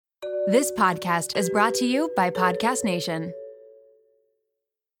This podcast is brought to you by Podcast Nation.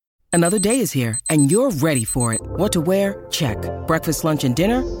 Another day is here, and you're ready for it. What to wear? Check. Breakfast, lunch, and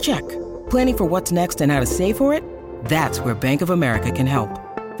dinner? Check. Planning for what's next and how to save for it? That's where Bank of America can help.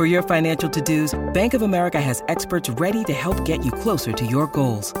 For your financial to-dos, Bank of America has experts ready to help get you closer to your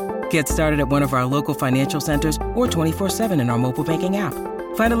goals. Get started at one of our local financial centers or 24/7 in our mobile banking app.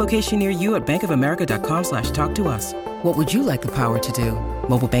 Find a location near you at bankofamerica.com/talktous. What would you like the power to do?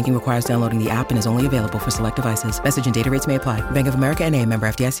 Mobile banking requires downloading the app and is only available for select devices. Message and data rates may apply. Bank of America N.A., member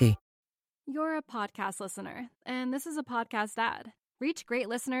FDIC. You're a podcast listener, and this is a podcast ad. Reach great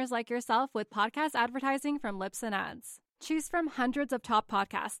listeners like yourself with podcast advertising from Libsyn Ads. Choose from hundreds of top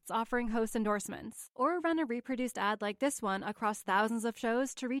podcasts offering host endorsements, or run a reproduced ad like this one across thousands of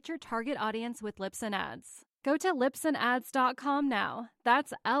shows to reach your target audience with Libsyn Ads. Go to libsynads.com now.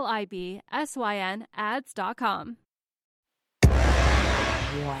 That's LIBSYN ads.com.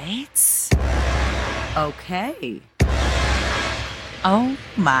 What? Okay. Oh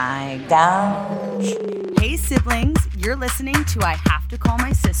my gosh. Hey siblings, you're listening to I Have to Call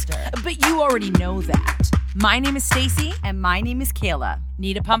My Sister. But you already know that. My name is Stacy. And my name is Kayla.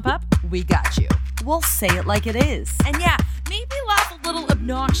 Need a pump up? We got you. We'll say it like it is. And yeah, maybe laugh a little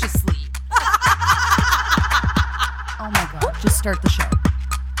obnoxiously. Oh my god, just start the show.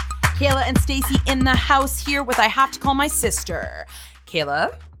 Kayla and Stacy in the house here with I Have to Call My Sister.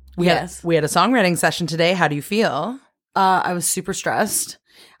 Kayla, we had a songwriting session today. How do you feel? I was super stressed.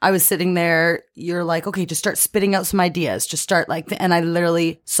 I was sitting there. You're like, okay, just start spitting out some ideas. Just start and I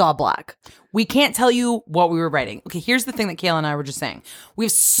literally saw black. We can't tell you what we were writing. Okay, here's the thing that Kayla and I were just saying. We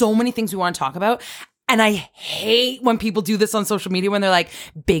have so many things we want to talk about. And I hate when people do this on social media when they're like,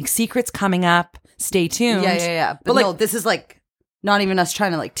 big secrets coming up. Stay tuned. Yeah. But no, this is like not even us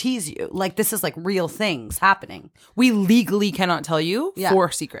trying to like tease you. Like this is like real things happening. We legally cannot tell you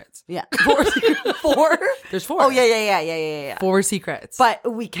 4 secrets. Yeah. 4 secrets. 4? There's 4. Oh, yeah. 4 secrets.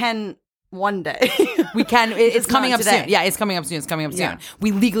 But we can one day. We can. It's coming up today. soon. Yeah, it's coming up soon. Yeah.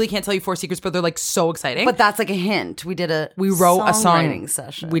 We legally can't tell you 4 secrets, but they're like so exciting. But that's like a hint. We wrote a song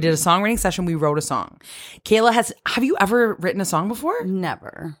session. We did a songwriting session. We wrote a song. Kayla have you ever written a song before?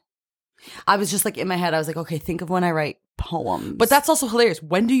 Never. I was just like in my head, I was like, okay, think of when I write poems. But that's also hilarious.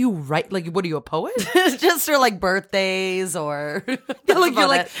 When do you write? Like, what are you, a poet? Just for like birthdays or yeah, like you're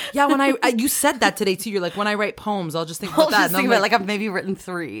like, yeah, when I you said that today too. You're like, when I write poems, I'll just think about that. Just think about like I've maybe written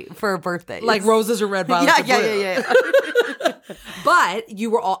 3 for a birthday. Like roses are red, violets are blue. Yeah. But you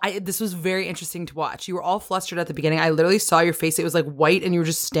were all, this was very interesting to watch. You were all flustered at the beginning. I literally saw your face. It was like white and you were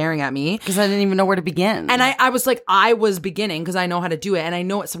just staring at me. Because I didn't even know where to begin. And I was like, I was beginning because I know how to do it. And I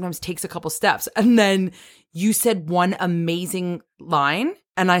know it sometimes takes a couple steps. And then you said one amazing line.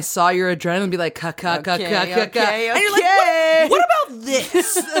 And I saw your adrenaline be like, ka. And you're like, what about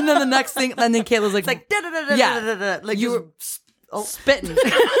this? And then the next thing, and then Kayla's like, it's like, da-da-da-da-da-da-da. Like you were spitting.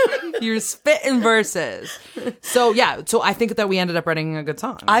 You're spitting verses. So yeah, so I think that we ended up writing a good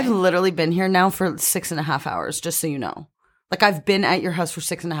song. Right? I've literally been here now for 6.5 hours, just so you know. Like I've been at your house for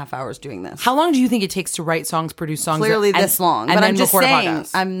 6.5 hours doing this. How long do you think it takes to write songs, produce songs? Clearly this long. And but then I'm just record saying, a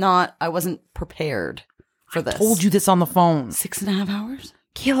podcast? I wasn't prepared for this. I told you this on the phone. 6.5 hours?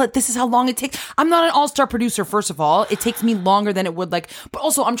 Kayla, this is how long it takes. I'm not an all-star producer, first of all. It takes me longer than it would like. But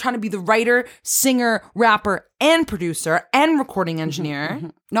also, I'm trying to be the writer, singer, rapper, and producer, and recording engineer.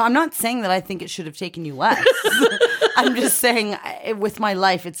 No, I'm not saying that I think it should have taken you less. I'm just saying with my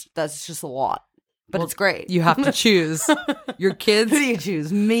life, that's just a lot. But it's great. You have to choose your kids. Who do you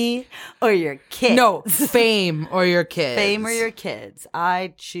choose, me or your kids? No, fame or your kids. Fame or your kids.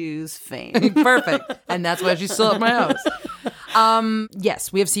 I choose fame. Perfect. And that's why she's still at my house.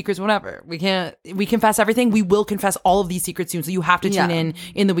 Yes, we have secrets, whatever. We confess everything. We will confess all of these secrets soon. So you have to tune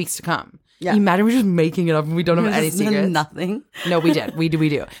in the weeks to come. Yeah. You imagine we're just making it up and we don't have any secrets. Nothing. No, we did. We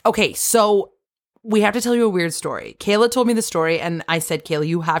do. Okay, so we have to tell you a weird story. Kayla told me the story and I said, Kayla,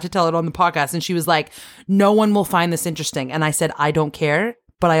 you have to tell it on the podcast. And she was like, no one will find this interesting. And I said, I don't care,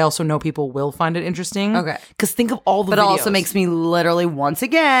 but I also know people will find it interesting. Okay. Because think of all the videos. But it also makes me literally, once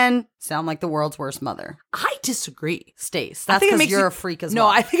again, sound like the world's worst mother. I disagree. Stace. That's because you're a freak as well.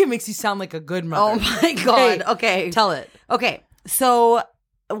 No, I think it makes you sound like a good mother. Oh my God. Hey, okay. Tell it. Okay. So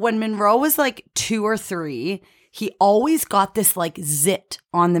when Monroe was like 2 or 3, he always got this like zit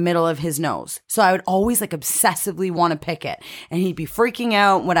on the middle of his nose. So I would always like obsessively want to pick it and he'd be freaking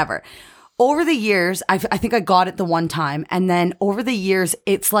out, whatever. Over the years, I think I got it the one time. And then over the years,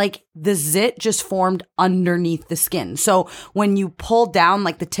 it's like the zit just formed underneath the skin. So when you pull down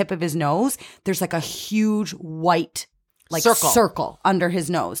like the tip of his nose, there's like a huge white circle under his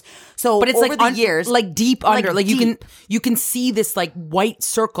nose. So, but it's over like the years, like deep under, like deep. you can see this like white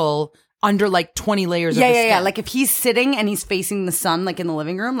circle under like 20 layers of the skin. Yeah. Like if he's sitting and he's facing the sun, like in the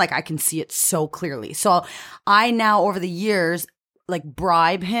living room, like I can see it so clearly. So I now over the years, like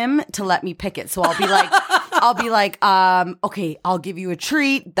bribe him to let me pick it. So I'll be like, okay, I'll give you a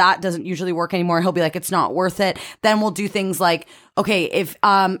treat. That doesn't usually work anymore. He'll be like, it's not worth it. Then we'll do things like, okay, if,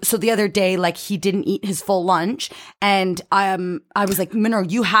 so the other day, like he didn't eat his full lunch and, I was like, Monroe,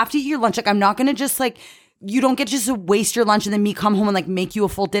 you have to eat your lunch. Like, I'm not going to just like, you don't get just to waste your lunch and then me come home and like make you a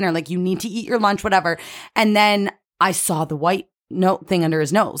full dinner. Like you need to eat your lunch, whatever. And then I saw the white note thing under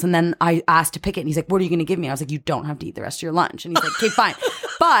his nose. And then I asked to pick it. And he's like, what are you going to give me? I was like, you don't have to eat the rest of your lunch. And he's like, okay, fine.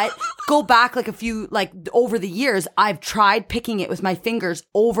 But go back like a few, like over the years, I've tried picking it with my fingers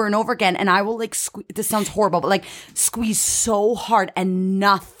over and over again. And I will like, this sounds horrible, but like squeeze so hard and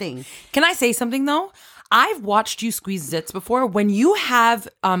nothing. Can I say something though? I've watched you squeeze zits before. When you have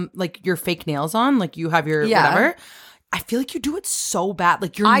like your fake nails on, like you have your whatever, I feel like you do it so bad.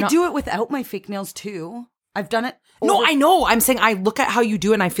 Like I do it without my fake nails too. I've done it. No, I know. I'm saying I look at how you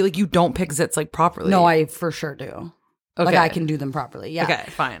do it and I feel like you don't pick zits like properly. No, I for sure do. Okay. Like I can do them properly. Yeah. Okay,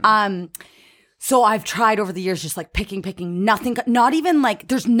 fine. So I've tried over the years just like picking, nothing, not even like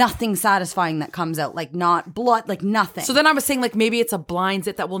there's nothing satisfying that comes out, like not blood, like nothing. So then I was saying like maybe it's a blind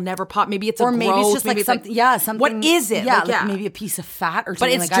zit that will never pop. Maybe it's a or maybe growth, it's just like something, something. What is it? Yeah, like maybe a piece of fat or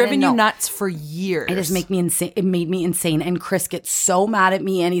something. But it's like, driven you nuts for years. It just made me insane. It made me insane. And Chris gets so mad at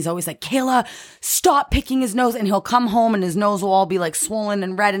me and he's always like, Kayla, stop picking his nose. And he'll come home and his nose will all be like swollen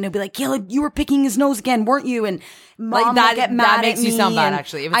and red. And he'll be like, Kayla, you were picking his nose again, weren't you? And Mom like that, will get mad that makes at you sound bad and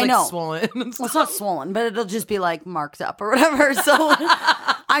actually. If it's I know. Like swollen. Well, it's not swollen, but it'll just be like marked up or whatever. So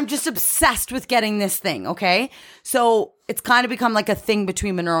I'm just obsessed with getting this thing, okay? So it's kind of become like a thing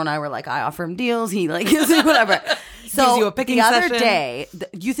between Monroe and I where like I offer him deals, he like gives me whatever. So gives you a picking the other session. day,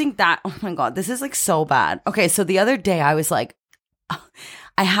 you think that, oh my God, this is like so bad. Okay, so the other day I was like,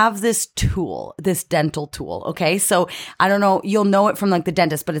 I have this tool, this dental tool, okay? So I don't know, you'll know it from like the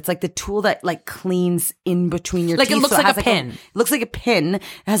dentist, but it's like the tool that like cleans in between your like teeth. it looks so like has a pin. it looks like a pin. It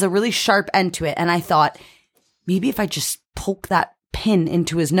has a really sharp end to it. And I thought, maybe if I just poke that pin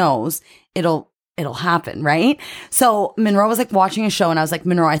into his nose, it'll happen, right? So Monroe was like watching a show and I was like,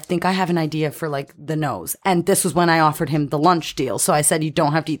 Monroe, I think I have an idea for like the nose. And this was when I offered him the lunch deal. So I said, you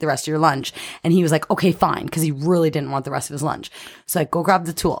don't have to eat the rest of your lunch. And he was like, okay, fine. Cause he really didn't want the rest of his lunch. So I go grab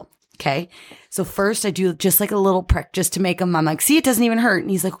the tool. Okay. So first I do just like a little prick just to make him, I'm like, see, it doesn't even hurt.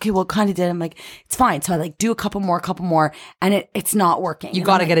 And he's like, okay, well, it kind of did. I'm like, it's fine. So I like do a couple more and it's not working. You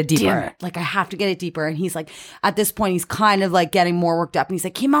got to get it deeper. Damn it. Like I have to get it deeper. And he's like, at this point, he's kind of like getting more worked up. And he's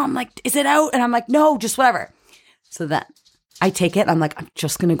like, hey mom, like, is it out? And I'm like, no, just whatever. So then I take it. I'm like, I'm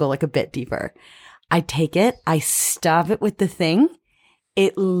just going to go like a bit deeper. I take it. I stab it with the thing.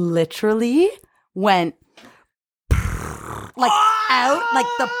 It literally went like out, like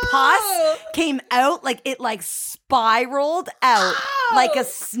the pus came out, like it like spiraled out like a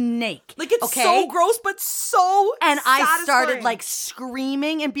snake. Like it's so gross, but so and satisfying. I started like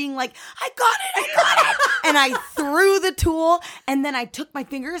screaming and being like, I got it. And I threw the tool and then I took my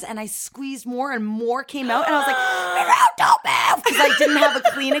fingers and I squeezed more and more came out. And I was like, don't move. Because I didn't have a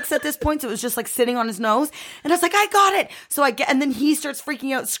Kleenex at this point. So it was just like sitting on his nose. And I was like, I got it. So and then he starts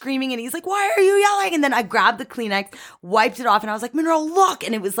freaking out, screaming. And he's like, why are you yelling? And then I grabbed the Kleenex, wiped it off. And I was like, Monroe, look.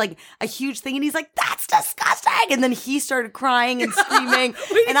 And it was like a huge thing. And he's like, that's disgusting. And then he started crying and screaming.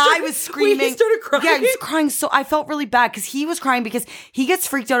 And I was screaming. He started crying? Yeah, he was crying. So I felt really bad because he was crying because he gets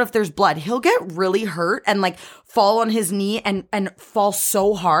freaked out if there's blood. He'll get really hurt and like fall on his knee and fall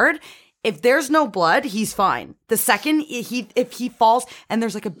so hard. If there's no blood, he's fine. The second if he falls and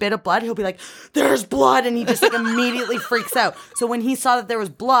there's like a bit of blood, he'll be like, there's blood. And he just like immediately freaks out. So when he saw that there was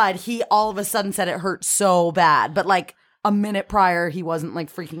blood, he all of a sudden said it hurt so bad. But like a minute prior, he wasn't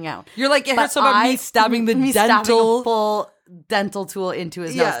like freaking out. You're like, it hurts about me stabbing the dental. A full dental tool into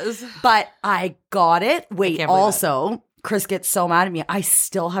his Yes. nose. But I got it. Wait, can't believe also, Chris gets so mad at me. I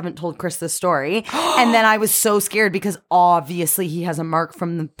still haven't told Chris this story. And then I was so scared because obviously he has a mark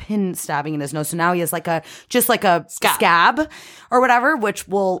from the pin stabbing in his nose. So now he has like a scab or whatever, which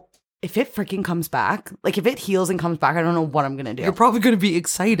will, if it freaking comes back, like if it heals and comes back, I don't know what I'm going to do. You're probably going to be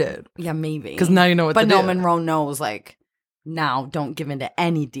excited. Yeah, maybe. Because now you know what to do. But no, Monroe knows like, now don't give in to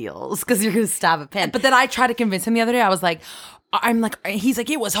any deals because you're going to stab a pin. But then I tried to convince him the other day. I was like, he's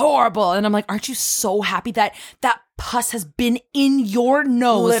like, it was horrible. And I'm like, aren't you so happy that pus has been in your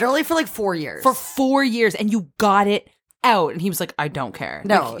nose? Literally for like 4 years. For 4 years and you got it out. And he was like, I don't care.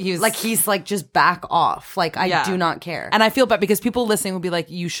 No, Like, he's like, just back off. Like, I do not care. And I feel bad because people listening will be like,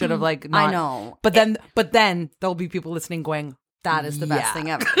 you should have like not. I know. But then there'll be people listening going, that is the best thing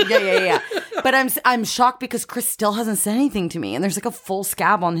ever. Yeah. But I'm shocked because Chris still hasn't said anything to me, and there's like a full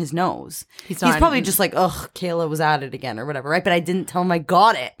scab on his nose. He's probably just like, ugh, Kayla was at it again or whatever, right? But I didn't tell him I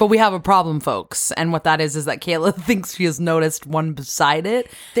got it. But we have a problem, folks, and what that is that Kayla thinks she has noticed one beside it.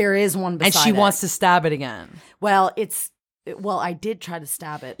 There is one beside it. And she wants to stab it again. Well, I did try to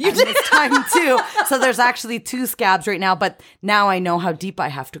stab it this time too. So there's actually 2 scabs right now, but now I know how deep I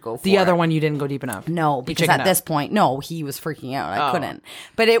have to go for. The other one you didn't go deep enough. No, because at this point, no, he was freaking out. I couldn't.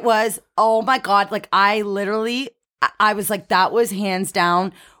 But it was, oh my God, like I was like, that was hands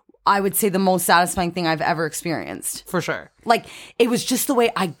down, I would say the most satisfying thing I've ever experienced. For sure. Like it was just the way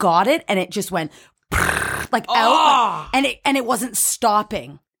I got it, and it just went like out, and it wasn't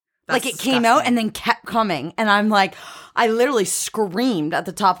stopping. Like it came out and then kept coming. And I'm like, I literally screamed at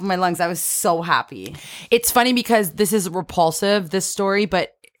the top of my lungs. I was so happy. It's funny because this is repulsive, this story,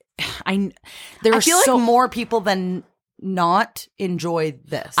 but I feel like more people than not enjoy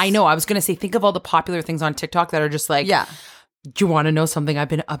this. I know. I was going to say, think of all the popular things on TikTok that are just like, do you want to know something I've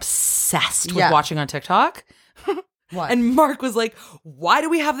been obsessed with watching on TikTok? What? And Mark was like, why do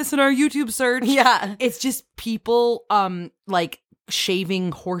we have this in our YouTube search? Yeah. It's just people like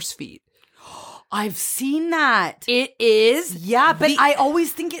shaving horse feet. I've seen that. It is. Yeah, but I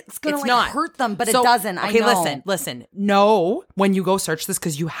always think it's going to like hurt them, but it doesn't. Okay, I know. listen. No, when you go search this,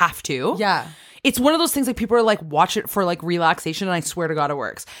 because you have to. Yeah. It's one of those things like people are like, watch it for like relaxation, and I swear to God it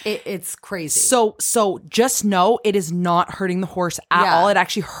works. It's crazy. So just know it is not hurting the horse at all. It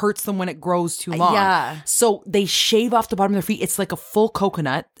actually hurts them when it grows too long. Yeah. So they shave off the bottom of their feet. It's like a full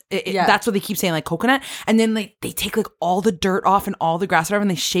coconut. That's what they keep saying, like coconut. And then they take like all the dirt off and all the grass or whatever, and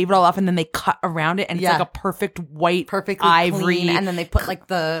they shave it all off, and then they cut around it, and it's like a perfect white, perfectly ivory, clean, and then they put like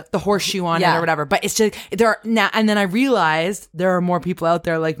the horseshoe on it or whatever. But it's just and then I realized there are more people out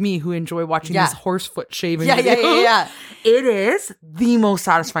there like me who enjoy watching these horse foot shaving videos. Yeah. It is the most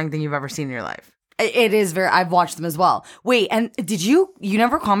satisfying thing you've ever seen in your life. It is I've watched them as well. Wait, and did you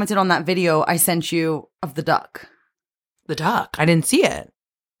never commented on that video I sent you of the duck? The duck? I didn't see it.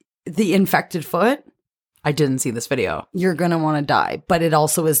 The infected foot? I didn't see this video. You're going to want to die, but it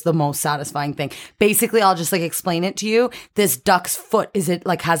also is the most satisfying thing. Basically, I'll just like explain it to you. This duck's foot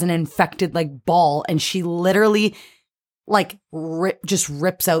has an infected like ball, and she literally like just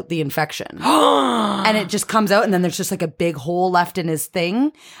rips out the infection. And it just comes out, and then there's just like a big hole left in his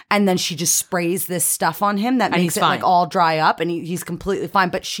thing, and then she just sprays this stuff on him that makes it like all dry up, and he's completely fine.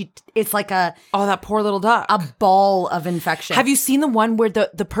 But it's like that poor little duck, a ball of infection. Have you seen the one where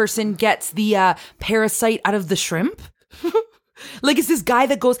the person gets the parasite out of the shrimp? Like it's this guy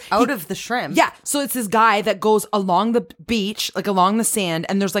that goes out of the shrimp. Yeah. So it's this guy that goes along the beach, like along the sand,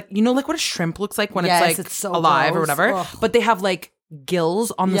 and there's like, like what a shrimp looks like when it's so alive gross. Or whatever. Ugh. But they have like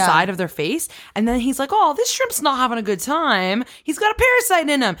gills on the side of their face, and then he's like, oh, this shrimp's not having a good time, he's got a parasite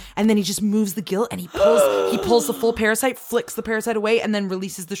in him, and then he just moves the gill and he pulls the full parasite, flicks the parasite away, and then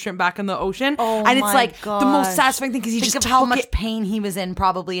releases the shrimp back in the ocean. And it's like the most satisfying thing, because he think just of how much pain he was in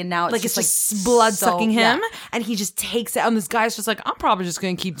probably, and now it's just blood sucking him, and he just takes it, and this guy's just like, I'm probably just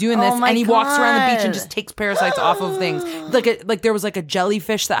gonna keep doing this, and he walks around the beach and just takes parasites off of things, like there was like a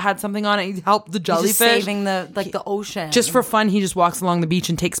jellyfish that had something on it, he helped the jellyfish, saving the ocean just for fun. He just walks along the beach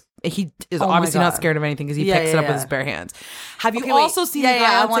and he is obviously not scared of anything because he picks it up with his bare hands. Have you also seen the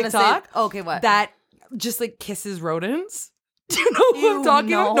guy on TikTok what? that just like kisses rodents? Do you know who I'm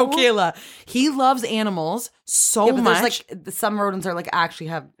talking about? No, Kayla. He loves animals so much. There's like some rodents are like actually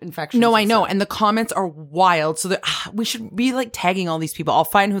have infections. No, I know. And the comments are wild. So we should be like tagging all these people. I'll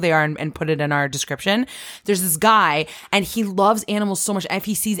find who they are and put it in our description. There's this guy and he loves animals so much. And if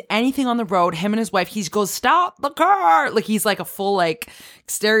he sees anything on the road, him and his wife, he goes, stop the car. Like he's like a full like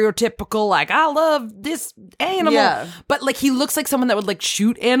stereotypical, like, I love this animal. Yeah. But like he looks like someone that would like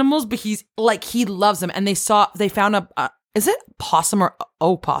shoot animals, but he's like, he loves them. And they found a is it possum or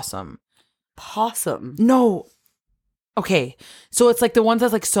opossum? Possum. No. Okay. So it's like the ones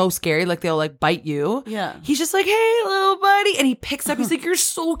that's like so scary, like they'll like bite you. Yeah. He's just like, hey, little buddy. And he picks up, he's like, you're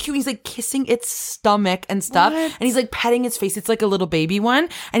so cute. He's like kissing its stomach and stuff. What? And he's like petting its face. It's like a little baby one.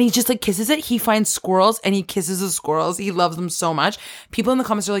 And he just like kisses it. He finds squirrels and he kisses the squirrels. He loves them so much. People in the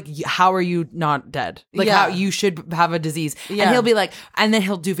comments are like, how are you not dead? Like how you should have a disease. Yeah. And he'll be like, and then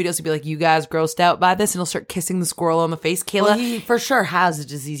he'll do videos. He'll be like, you guys grossed out by this. And he'll start kissing the squirrel on the face. Kayla. Well, he for sure has a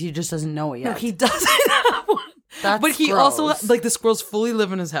disease. He just doesn't know it yet. No, he doesn't have one. That's but he gross. also like the squirrels fully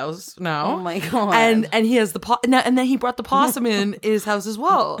live in his house now. Oh my God. And he has the and then he brought the possum in his house as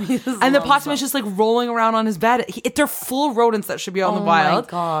well. And the possum is just like rolling around on his bed. They're full rodents that should be out in the wild.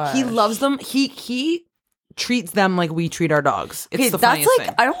 gosh. He loves them. He treats them like we treat our dogs. It's Okay, the that's funniest like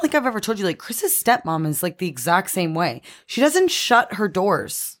thing. I don't think I've ever told you. Like Chris's stepmom is like the exact same way. She doesn't shut her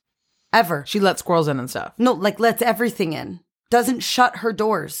doors ever. She lets squirrels in and stuff. No, like lets everything in. Doesn't shut her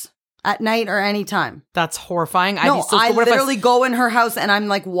doors at night or any time. That's horrifying. No, I'd be so I scared. What if literally go in her house and I'm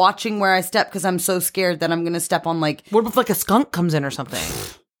like watching where I step because I'm so scared that I'm gonna step on like what if like a skunk comes in or something?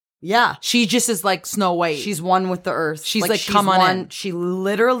 yeah. She just is like Snow White. She's one with the earth. She's like, come on in. She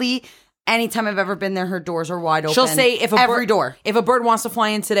literally, anytime I've ever been there, her doors are wide open. She'll say if every door. If a bird wants to fly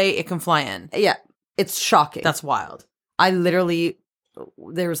in today, it can fly in. Yeah, it's shocking. That's wild. I literally,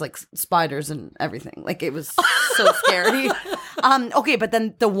 there was like spiders and everything. Like it was so scary. Okay, but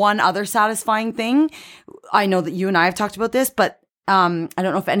then the one other satisfying thing, I know that you and I have talked about this, but I don't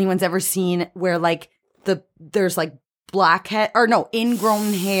know if anyone's ever seen where like there's like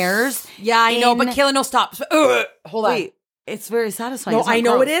ingrown hairs. Yeah, I know, but Kayla, no, stop. Hold on. Wait, it's very satisfying. No, It's not I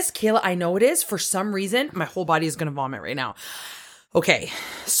know gross. it is. Kayla, I know it is. For some reason, my whole body is going to vomit right now. Okay,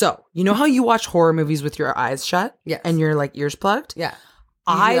 so you know how you watch horror movies with your eyes shut? Yes. And your like ears plugged? Yeah.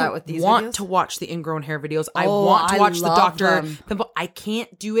 You do that I with these want videos? to watch the ingrown hair videos. I Oh, want to I watch the love Dr. them. Pimple. I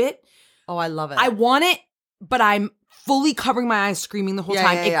can't do it. Oh, I love it. I want it, but I'm fully covering my eyes, screaming the whole Yeah,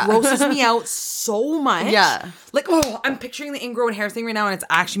 time. yeah, It yeah. grosses me out so much. Yeah. Like, I'm picturing the ingrown hair thing right now, and it's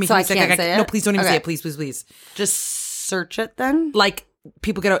actually making So me I sick. can't say it? No, please don't even Okay. say it. Please, please, please. Just search it then. Like,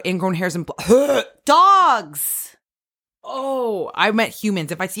 people get out ingrown hairs and... Dogs. Oh, I meant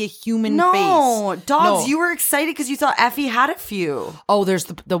humans. If I see a human No, face. dogs. No. You were excited because you thought Effie had a few. Oh, there's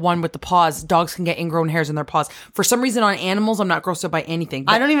the one with the paws. Dogs can get ingrown hairs in their paws. For some reason, on animals, I'm not grossed out by anything.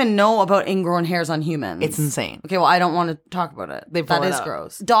 I don't even know about ingrown hairs on humans. It's insane. Okay, well, I don't want to talk about it. They pull That it is out.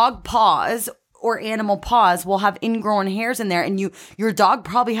 gross. Dog paws or animal paws will have ingrown hairs in there, and your dog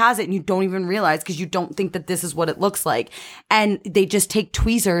probably has it, and you don't even realize because you don't think that this is what it looks like. And they just take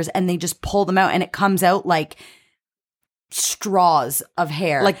tweezers and they just pull them out, and it comes out like straws of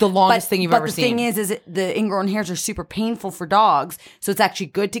hair, Like the longest thing you've ever But the seen. thing is the ingrown hairs are super painful for dogs, so it's actually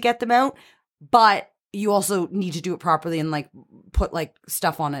good to get them out. But you also need to do it properly and like put like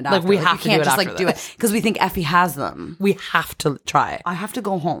stuff on it. Like, after. we You have to can't do it just after like do this. it because we think Effie has them. We have to try it. I have to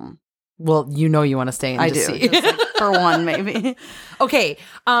go home. Well, you know you want to stay and I just do, see. just, like, for one maybe. Okay,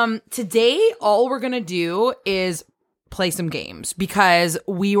 today all we're going to do is play some games because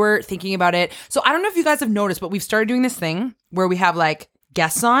we were thinking about it. So I don't know if you guys have noticed, but we've started doing this thing where we have like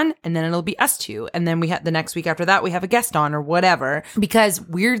guests on and then it'll be us two. And then we have the next week after that, we have a guest on or whatever. Because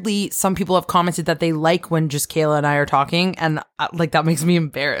weirdly, some people have commented that they like when just Kayla and I are talking. And like that makes me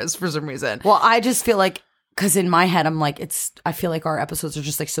embarrassed for some reason. Well, I just feel like because in my head I'm like I feel like our episodes are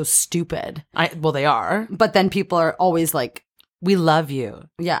just like so stupid. Well, they are. But then people are always like, We love you.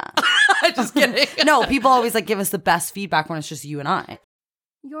 yeah. Just kidding. No, people always like give us the best feedback when it's just you and I.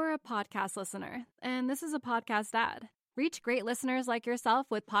 You're a podcast listener, and this is a podcast ad. Reach great listeners like yourself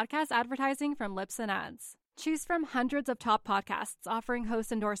with podcast advertising from Lips and Ads. Choose from hundreds of top podcasts offering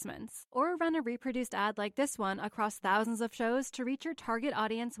host endorsements, or run a reproduced ad like this one across thousands of shows to reach your target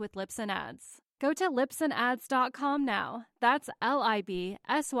audience with Lips and Ads. Go to lipsandads.com now. That's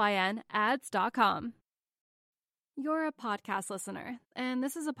LIBSYN ads.com. You're a podcast listener, and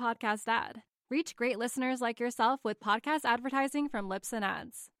this is a podcast ad. Reach great listeners like yourself with podcast advertising from Lips and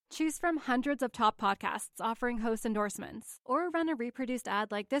Ads. Choose from hundreds of top podcasts offering host endorsements, or run a reproduced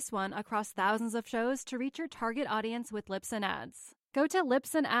ad like this one across thousands of shows to reach your target audience with Lips and Ads. Go to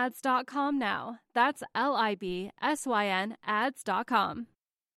lipsandads.com now. That's LIBSYN ads.com.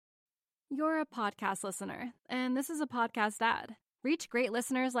 You're a podcast listener, and this is a podcast ad. Reach great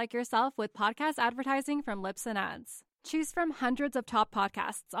listeners like yourself with podcast advertising from Lips and Ads. Choose from hundreds of top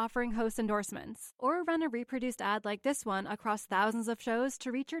podcasts offering host endorsements, or run a reproduced ad like this one across thousands of shows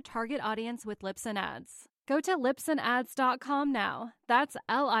to reach your target audience with Lips and Ads. Go to lipsandads.com now. That's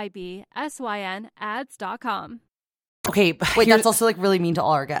LIBSYN ads.com. Okay. Wait, here's- that's also like really mean to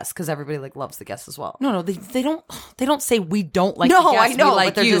all our guests because everybody like loves the guests as well. No, they don't say we don't like No, the guests, I know, we like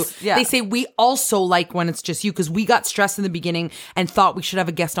but they're you. just- yeah. They say we also like when it's just you because we got stressed in the beginning and thought we should have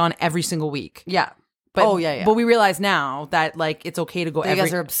a guest on every single week. Yeah. But, yeah. But we realize now that like it's okay to go. You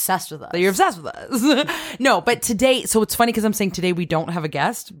guys are obsessed with us. That you're obsessed with us. No, but today, so it's funny because I'm saying today we don't have a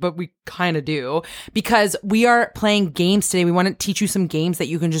guest, but we kind of do because we are playing games today. We want to teach you some games that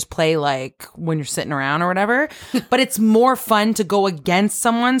you can just play like when you're sitting around or whatever. But it's more fun to go against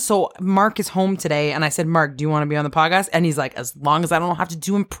someone. So Mark is home today, and I said, Mark, do you want to be on the podcast? And he's like, as long as I don't have to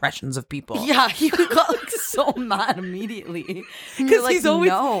do impressions of people. Yeah, he got like so mad immediately Because like,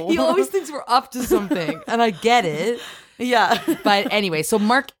 he always thinks we're up to something. And I get it. Yeah. But anyway, so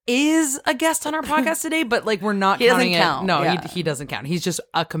Mark is a guest on our podcast today, but like we're not He doesn't counting it. count. No, Yeah. he doesn't count. He's just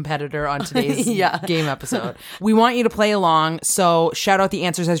a competitor on today's game episode. We want you to play along. So shout out the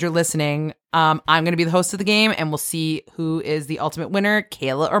answers as you're listening. I'm going to be the host of the game, and we'll see who is the ultimate winner,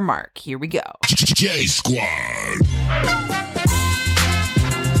 Kayla or Mark. Here we go. J Squad.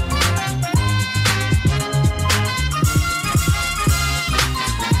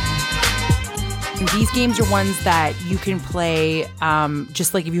 These games are ones that you can play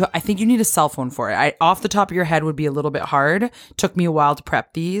just like if you, I think you need a cell phone for it. Off the top of your head would be a little bit hard. Took me a while to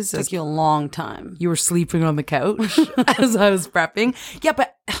prep these. Took you a long time. You were sleeping on the couch as I was prepping. Yeah,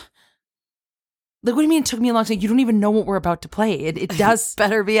 but like, what do you mean it took me a long time? You don't even know what we're about to play. It does.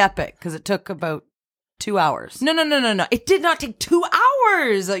 Better be epic because it took about 2 hours. No. It did not take 2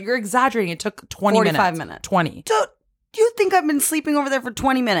 hours. You're exaggerating. It took 20 minutes. 45 minutes. 20. So, do you think I've been sleeping over there for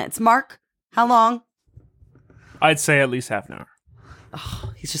 20 minutes? Mark, how long? I'd say at least half an hour.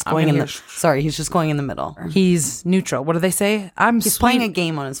 He's just going in the... Sorry, he's just going in the middle. He's neutral. What do they say? He's playing a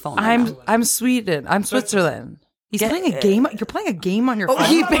game on his phone right now. I'm Sweden. I'm Switzerland. He's playing a game. You're playing a game on your phone?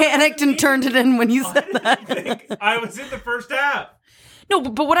 He panicked and turned it in when you said that. I was in the first half. No,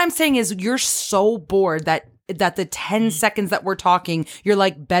 but what I'm saying is you're so bored that the 10 seconds that we're talking, you're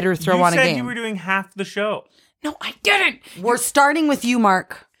like, better throw on a game. You said you were doing half the show. No, I didn't. We're starting with you,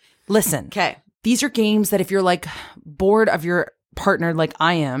 Mark. Listen. Okay. These are games that if you're like bored of your partner like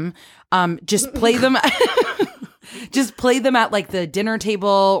I am, just play them. Just play them at like the dinner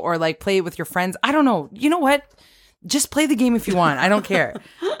table or like play it with your friends. I don't know. You know what? Just play the game if you want. I don't care.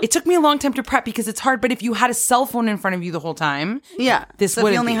 It took me a long time to prep because it's hard. But if you had a cell phone in front of you the whole time, yeah, this so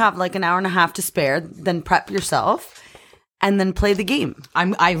if you only have like an hour and a half to spare, then prep yourself and then play the game.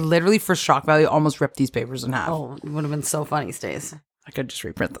 I literally for shock value almost ripped these papers in half. Oh, it would have been so funny, Stace. I could just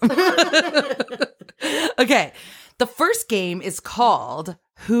reprint them. Okay. The first game is called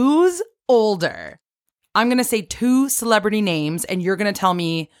Who's Older? I'm going to say 2 celebrity names and you're going to tell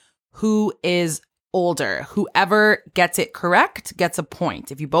me who is older. Whoever gets it correct gets a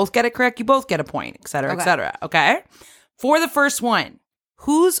point. If you both get it correct, you both get a point, et cetera, et cetera. Okay? For the first one,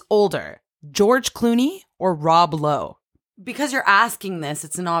 who's older? George Clooney or Rob Lowe? Because you're asking this,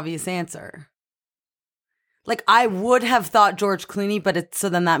 it's an obvious answer. Like, I would have thought George Clooney, but so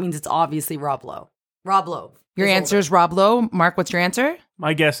then that means it's obviously Rob Lowe. Rob Lowe. Your answer is Rob Lowe. Mark, what's your answer?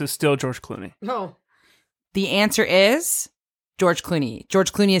 My guess is still George Clooney. No. The answer is George Clooney.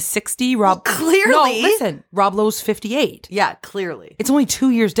 George Clooney is 60. Clearly. No, listen. Rob Lowe's 58. Yeah, clearly. It's only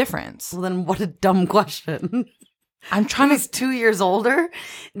 2 years difference. Well, then what a dumb question. I'm trying He's 2 years older?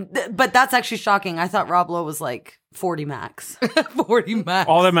 But that's actually shocking. I thought Rob Lowe was like 40 max. 40 max.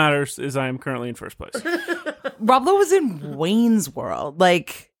 All that matters is I am currently in first place. Rob Lowe was in Wayne's World.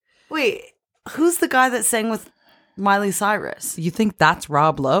 Like, wait, who's the guy that sang with Miley Cyrus? You think that's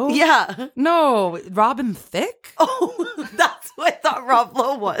Rob Lowe? Yeah. No, Robin Thicke? Oh, that's what I thought Rob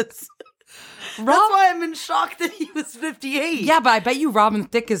Lowe was. That's why I'm in shock that he was 58. Yeah, but I bet you Robin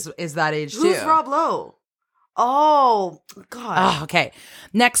Thicke is that age too. Who's Rob Lowe? Oh, God. Oh, okay.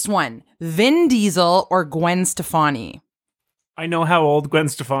 Next one. Vin Diesel or Gwen Stefani? I know how old Gwen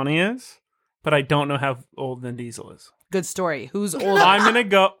Stefani is, but I don't know how old Vin Diesel is. Good story. Who's older? I'm going to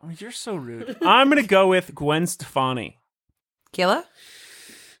go... You're so rude. I'm going to go with Gwen Stefani. Kayla?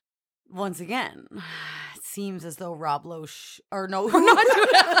 Once again, it seems as though Rob Lowe... or no, We're not doing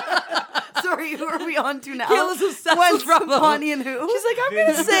Sorry, who are we on to now? Kayla's obsessed Gwen with Rob Lowe. Stefani and who? She's like, I'm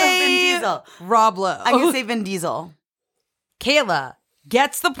going to say Vin Diesel. Rob Lowe. I'm going to say Vin Diesel. Kayla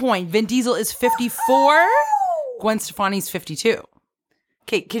gets the point. Vin Diesel is 54. Gwen Stefani's 52.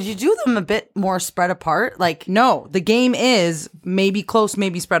 Okay, could you do them a bit more spread apart? Like, no, the game is maybe close,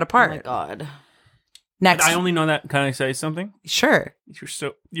 maybe spread apart. Oh my God. Next. I only know that. Can I say something? Sure.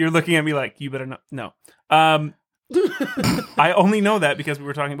 You're looking at me like, you better not. No. I only know that because we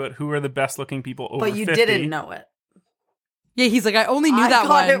were talking about who are the best looking people over 50. But you didn't know it. Yeah, he's like, I only knew that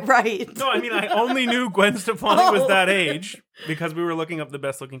one. I one. got it right. No, I mean, I only knew Gwen Stefani was that age because we were looking up the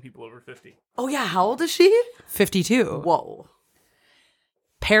best looking people over 50. Oh, yeah. How old is she? 52. Whoa.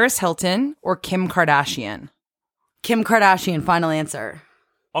 Paris Hilton or Kim Kardashian? Kim Kardashian, final answer.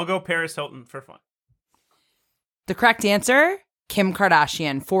 I'll go Paris Hilton for fun. The correct answer, Kim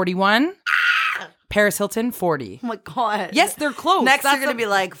Kardashian, 41. Paris Hilton, 40. Oh my God. Yes, they're close. Next, That's they're going to be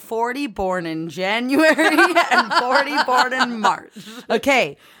like 40 born in January and 40 born in March.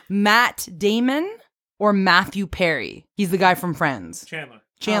 Okay, Matt Damon or Matthew Perry? He's the guy from Friends.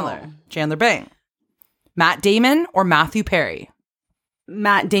 Chandler. Chandler Bing. Matt Damon or Matthew Perry?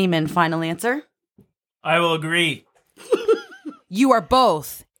 Matt Damon, final answer. I will agree. You are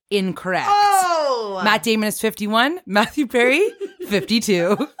both incorrect. Oh! Matt Damon is 51. Matthew Perry,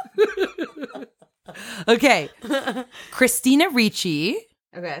 52. Okay. Christina Ricci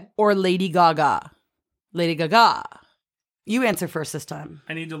Okay. or Lady Gaga? Lady Gaga. You answer first this time.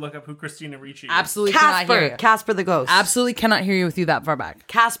 I need to look up who Christina Ricci is. Absolutely cannot hear you. Casper the Ghost. Absolutely cannot hear you with you that far back.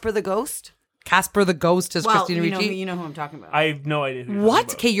 Casper the Ghost? Casper the Ghost is Christina you know, Ricci. you know who I'm talking about. I have no idea who you're What?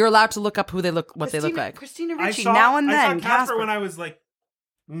 talking Okay, you're allowed to look up who they look like. Christina about. Ricci, now and then. I saw Casper when I was like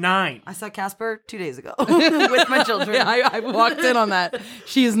 9. I saw Casper 2 days ago with my children. Yeah, I walked in on that.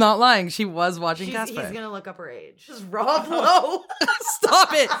 She is not lying. She was watching He's Casper. going to look up her age. This is Rob Lowe. Stop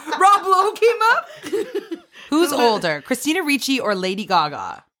it. Rob Lowe came up? Who's older, Christina Ricci or Lady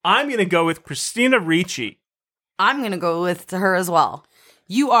Gaga? I'm going to go with Christina Ricci. I'm going to go with her as well.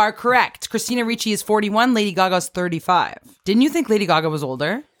 You are correct. Christina Ricci is 41. Lady Gaga's 35. Didn't you think Lady Gaga was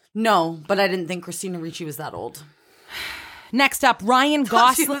older? No, but I didn't think Christina Ricci was that old. Next up, Ryan She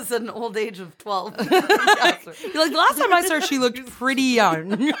Gosling. was an old age of 12. You're like, last time I saw her, she looked pretty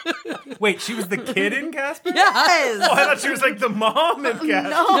young. Wait, she was the kid in Casper? Yes. Oh, I thought she was like the mom in Casper.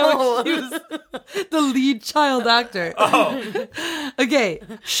 No. She was the lead child actor. Oh, Okay,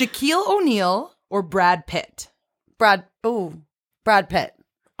 Shaquille O'Neal or Brad Pitt? Brad Pitt.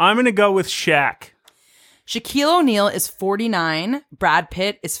 I'm going to go with Shaq. Shaquille O'Neal is 49. Brad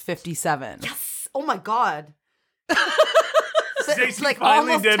Pitt is 57. Oh my God. Stacey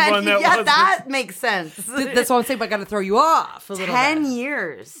finally did one that wasn't. that makes sense. That's what I'm saying, but I got to throw you off a little 10 bit.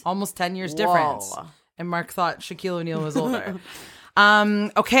 years. Almost 10 years difference. Whoa. And Mark thought Shaquille O'Neal was older.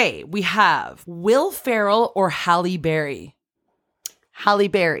 Okay, we have Will Ferrell or Halle Berry? Halle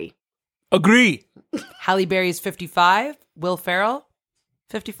Berry. Agree. Halle Berry is 55. Will Ferrell,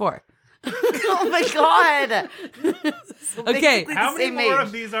 54. Oh my God. Okay. How many same more age.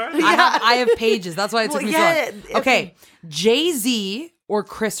 of these are there? I have pages. That's why it took Well, me yeah, so long. Okay. Jay-Z or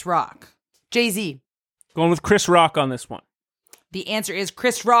Chris Rock? Jay-Z. Going with Chris Rock on this one. The answer is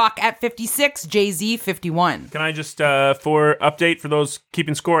Chris Rock at 56, Jay-Z 51. Can I just, for update for those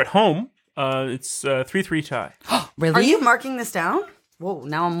keeping score at home, it's 3-3 tie. Really? Are you marking this down? Whoa,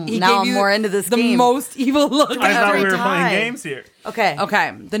 now I'm He gave you more into this the game. most evil look I thought we ever. were tie. playing games here. Okay.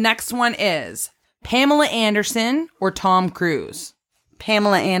 Okay. The next one is Pamela Anderson or Tom Cruise?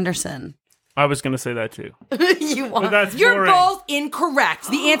 Pamela Anderson. I was going to say that too. You But want that's You're boring. both incorrect.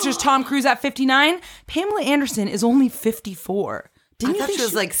 The answer is Tom Cruise at 59. Pamela Anderson is only 54. I Didn't you thought think she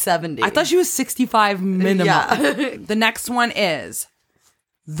was like 70. I thought she was 65 minimum. Yeah. The next one is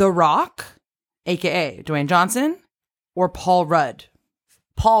The Rock, aka Dwayne Johnson, or Paul Rudd.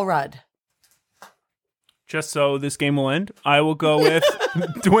 Paul Rudd. Just so this game will end, I will go with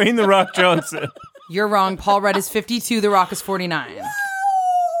Dwayne The Rock Johnson. You're wrong. Paul Rudd is 52. The Rock is 49.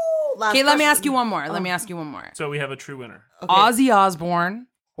 Okay, let me ask you one more. Let me ask you one more. So we have a true winner. Ozzy Osbourne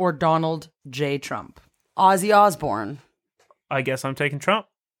or Donald J. Trump? Ozzy Osbourne. I guess I'm taking Trump.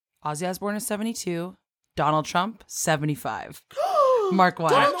 Ozzy Osbourne is 72. Donald Trump, 75. Mark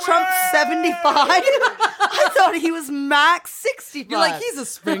one. Trump 75? I thought he was max 65. You're like, he's a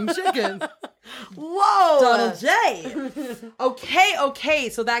spring chicken. Whoa. Donald J. Okay.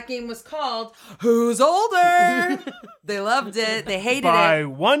 So that game was called Who's Older? They loved it. They hated By it.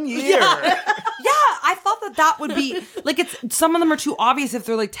 1 year. Yeah, I thought that would be like some of them are too obvious if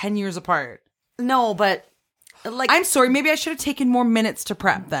they're like 10 years apart. No, but like, I'm sorry, maybe I should have taken more minutes to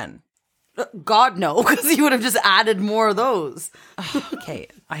prep then. God, no, because you would have just added more of those. Okay,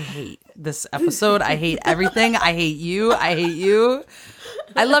 I hate this episode. I hate everything. I hate you. I hate you.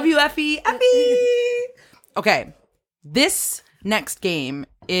 I love you, Effie. Effie. Okay, this next game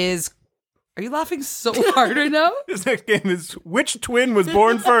is. Are you laughing so hard right now? This next game is which twin was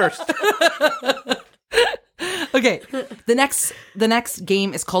born first? Okay, the next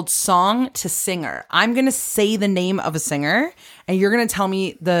game is called Song to Singer. I'm going to say the name of a singer, and you're going to tell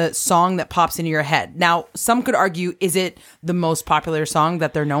me the song that pops into your head. Now, some could argue, is it the most popular song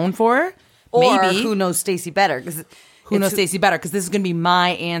that they're known for? Or Maybe. who knows Stacey better? Who knows Stacey better? Because this is going to be my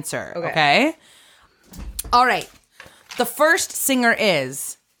answer. Okay. All right. The first singer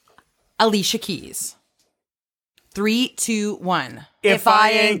is Alicia Keys. 3, 2, 1. If I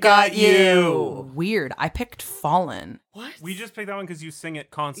Ain't Got You. Weird. I picked Fallen. We just picked that one because you sing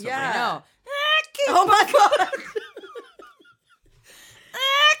it constantly. Yeah. No. Oh my God.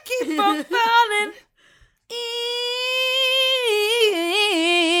 keep on falling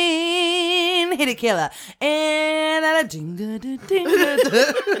in. Hit it, killer. And ding, ding, ding, ding.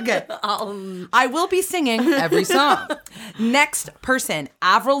 Okay. I will be singing every song. Next person,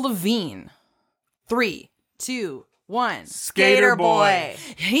 Avril Lavigne. 3, 2, 1. Skater boy.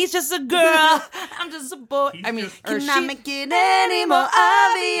 He's just a girl. I'm just a boy. He's I mean, just- or Can I she- make it any more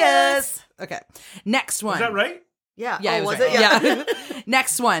obvious? Okay. Next one. Is that right? Yeah. Yeah, oh, was right. it? Yeah. Yeah.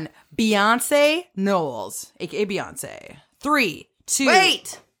 Next one, Beyonce Knowles, aka Beyonce. 3, 2.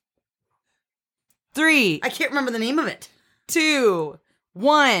 Wait. 3, I can't remember the name of it. 2,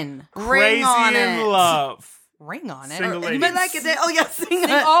 1. Crazy on in it. Love. Ring on it. Single Or- ladies. But like it. Oh yeah, sing it.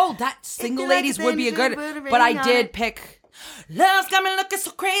 Oh, that Single you like Ladies it, would then be a you good. put a But I ring on did it. pick. Love's got me looking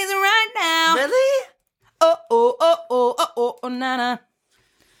so crazy right now. Really? Oh, oh, oh, oh, oh, oh, oh, nana.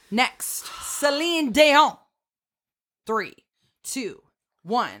 Next, Celine Dion. 3, 2,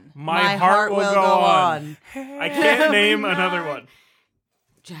 1. My heart will go on. I can't name another one.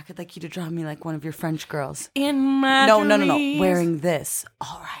 Jack, I'd like you to draw me like one of your French girls. In my No. dreams. Wearing this.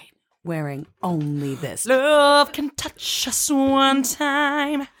 All right. Wearing only this. Love can touch us one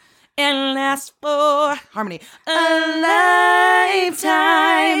time and last for harmony a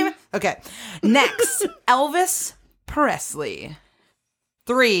lifetime. Okay. Next, Elvis Presley.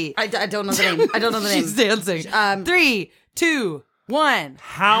 3. I don't know the name. I don't know the name. She's dancing. 3, 2, 1.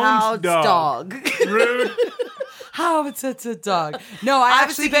 Hound dog. Rude. How it's such a dog. No, I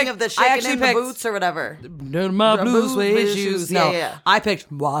was actually thinking picked of the I shaking actually in the picked boots or whatever. My The blue boots, suede blue shoes. shoes. No, Yeah. I picked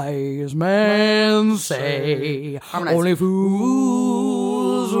wise men say Harmonize. only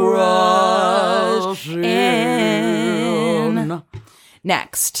fools rush in.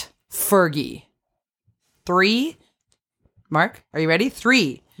 Next, Fergie. 3. Mark, are you ready?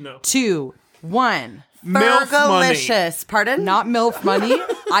 3, No. 2, 1. MILF money. Fergalicious. Pardon? Not MILF Money.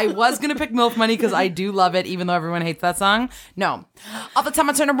 I was going to pick MILF Money because I do love it, even though everyone hates that song. No. All the time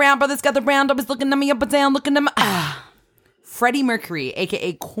I turn around, brothers gather round, always looking at me up and down, looking at me. Freddie Mercury,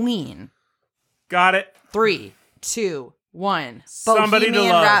 a.k.a. Queen. Got it. 3, 2, 1. Somebody to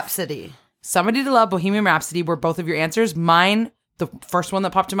Bohemian love. Rhapsody. Somebody to Love, Bohemian Rhapsody were both of your answers. Mine, the first one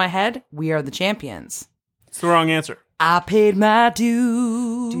that popped in my head, We Are the Champions. It's the wrong answer. I paid my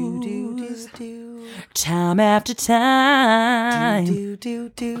dues time after time.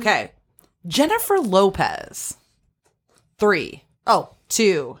 Okay. Jennifer Lopez. 3, Oh,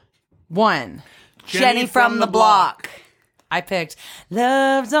 2, 1. Jenny from the block. I picked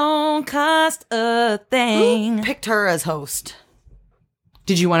Love Don't Cost a Thing. Picked her as host.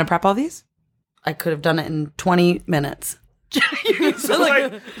 Did you want to prep all these? I could have done it in 20 minutes. So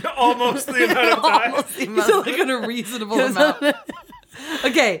like almost the amount of time. You sound like in a reasonable amount.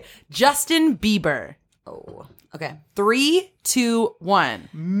 Okay. Justin Bieber. Oh, okay. 3, 2, 1.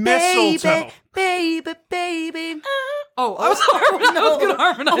 Mistletoe. Baby. Oh, I was harmonizing. I was going to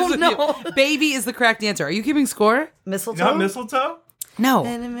harmonize Oh, with no. you. Baby is the correct answer. Are you keeping score? Mistletoe. Not mistletoe? No.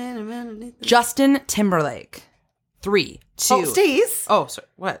 Justin Timberlake. 3, 2. Oh, Steez. Oh, sorry.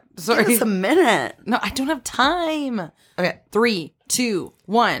 What? Give Sorry. us a minute. No, I don't have time. Okay. 3, 2,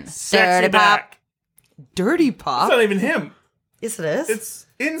 1. Sexy Dirty back. Dirty It's Pop. not even him. Yes, it is. It's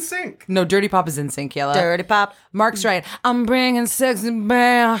in sync. No, Dirty Pop is in sync, Yella. Dirty Pop. Mark's right. I'm bringing sexy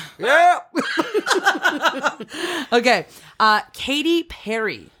back. Yeah. Okay. Katy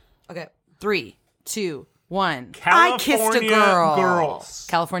Perry. Okay. 3, 2, 1. I Kissed a California Girl. Girls.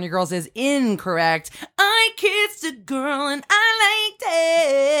 California Girls is incorrect. I kissed a girl and I liked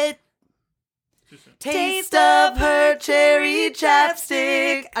it. Taste of her cherry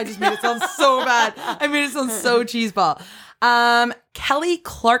chapstick. I just made it sound so bad. I made it sound so cheeseball. Kelly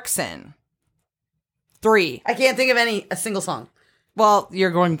Clarkson. 3. I can't think of a single song. Well,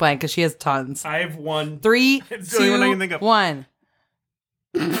 you're going blank because she has tons. I have one. 3, It's the only one I 2, can think of. 1.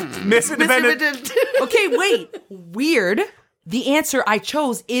 Miss Independent. Okay, wait. Weird. The answer I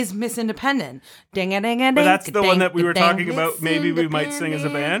chose is Miss Independent. Ding a ding a ding. But that's the one that we were ding. talking about. Maybe we might sing as a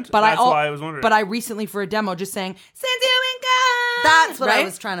band. But That's I why I was wondering. But I recently for a demo just sang "Since You Been Gone." That's what I right?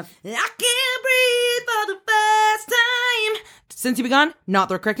 was trying to. I can't breathe for the first time. Since You Been Gone, not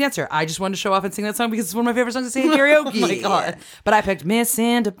the correct answer. I just wanted to show off and sing that song because it's one of my favorite songs to sing at karaoke. Oh my God. But I picked Miss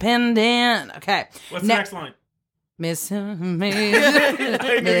Independent. Okay. What's the next line? Miss I knew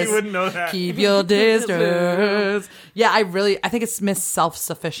you wouldn't know that. Keep your distance. Yeah, I think it's Miss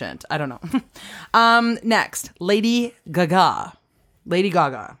Self-Sufficient. I don't know. Next, Lady Gaga. Lady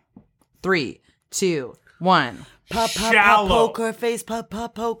Gaga. 3, 2, 1. Shallow. Poker face,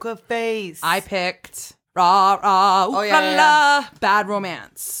 poker face. I picked Rah Rah Ooh Oh, yeah, La yeah, La Bad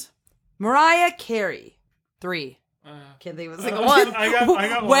Romance. Mariah Carey. 3, Can't think of a single one. I got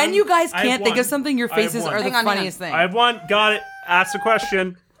When one. you guys I have can't think one. of something, your I have faces one. are the Hang on, funniest thing. I have one. Got it. Ask the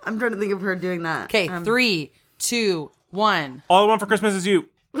question. I'm trying to think of her doing that. Okay, 3, 2, 1. All I want for Christmas is you.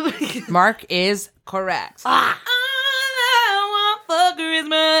 Mark is correct. All I want for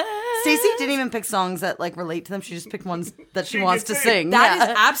Christmas. Stacey didn't even pick songs that like relate to them. She just picked ones that she wants to sing. That is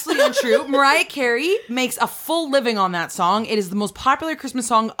Yeah. absolutely untrue. Mariah Carey makes a full living on that song. It is the most popular Christmas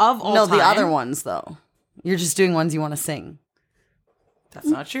song of all No, time. the other ones though. You're just doing ones you want to sing. That's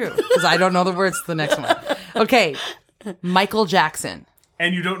not true because I don't know the words to the next one. Okay, Michael Jackson.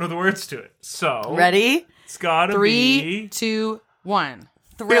 And you don't know the words to it. So Ready? it's gotta 3, be 2, 1.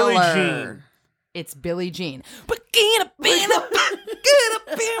 Billie Thriller. Jean. It's Billie Jean. But get up in a get up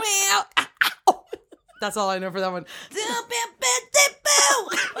in a- That's all I know for that one.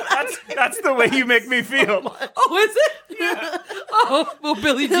 That's the way you make me feel. Oh, is it? Yeah. Oh, well,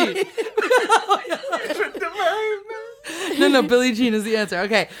 Billie Jean. No, Billie Jean is the answer.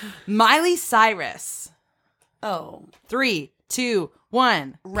 Okay. Miley Cyrus. Oh. 3, 2,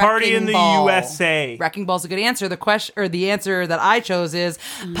 1. Party in Wrecking the Ball. USA. Wrecking Ball's a good answer. The question or the answer that I chose is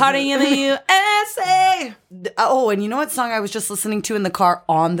Party in the USA. Oh, and you know what song I was just listening to in the car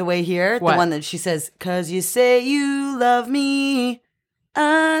on the way here? What? The one that she says, "'Cause you say you love me,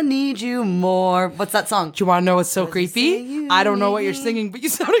 I need you more." What's that song? Do you want to know what's so say creepy? you I don't know what you're need- singing, but you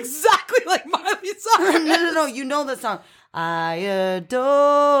sound exactly like Miley Cyrus. No. You know that song. I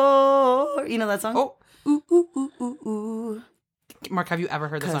adore. You know that song? Oh, Ooh, ooh, ooh, ooh, ooh. Mark, have you ever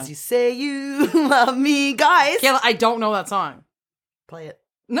heard the 'Cause song? you say you love me, guys. Kayla, I don't know that song. Play it.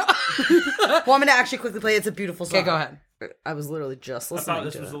 No. Want me to actually quickly play it? It's a beautiful song. Okay, go ahead. I was literally just I listening thought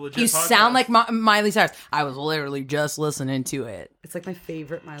this to was it. a legit You podcast. sound like Miley Cyrus. I was literally just listening to it. It's like my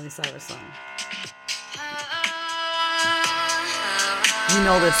favorite Miley Cyrus song. You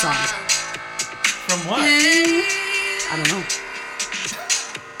know this song. From what? I don't know.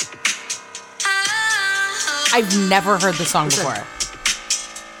 I've never heard the song before.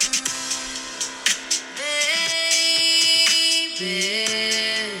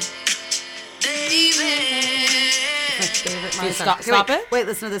 My favorite Miley Stop- Cyrus. stop wait, it. Wait,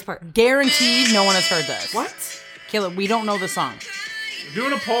 listen to this part. Guaranteed no one has heard this. What? Kayla, we don't know the song. We're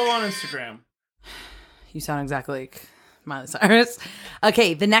doing a poll on Instagram. You sound exactly like Miley Cyrus.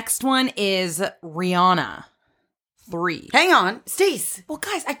 Okay, the next one is Rihanna. 3. Hang on. Stace. Well,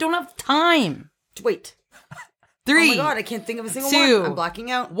 guys, I don't have time. Wait. 3. Oh my god, I can't think of a single 2. one. I'm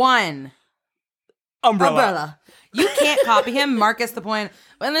blacking out. 1. Umbrella. You can't copy him. Mark gets the point.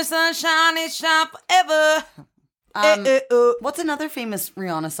 When the sun shines, shine forever. What's another famous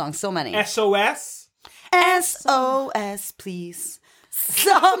Rihanna song? So many. SOS. SOS, please.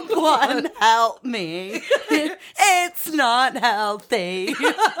 Someone help me. It's not healthy.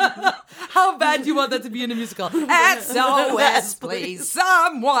 How bad do you want that to be in a musical? SOS, please.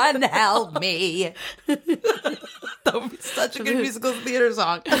 Someone help me. That would be such a good musical theater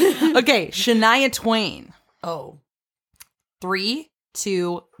song. Okay, Shania Twain. Oh. 3,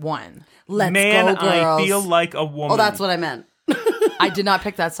 2, 1. Let's Man, go, girls. I feel like a woman. Oh, that's what I meant. I did not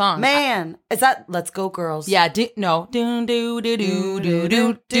pick that song. Man, is that Let's Go, Girls? Yeah, no. Do, do, do, do, do,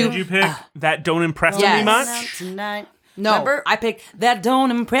 do, Did do. you pick That Don't Impress Yes. Me Much? Tonight. No, Remember? I picked That Don't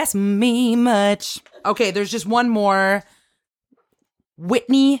Impress Me Much. Okay, there's just one more.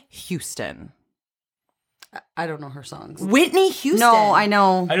 Whitney Houston. I don't know her songs. Whitney Houston. No, I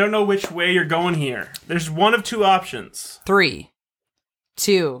know. I don't know which way you're going here. There's one of two options. 3,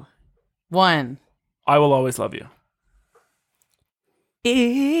 2, 1. I Will Always Love You.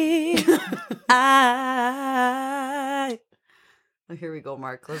 I Oh, here we go,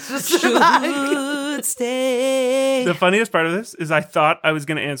 Mark. Let's just should stay. The funniest part of this is I thought I was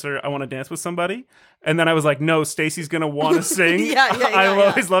going to answer I Want to Dance with Somebody. And then I was like, no, Stacey's going to want to sing Yeah, I Will yeah.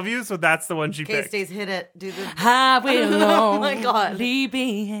 Always Love You. So that's the one she Okay, picked. Stace, hit it. Do the. I will Oh my God. only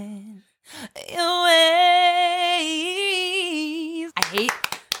be in your ways.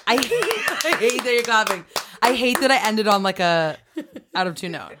 I hate that you're clapping. I hate that I ended on like a out of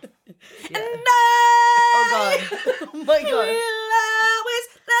tune note. And Oh God. Oh my God. will always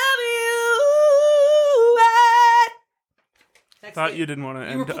love you. Thought you didn't want to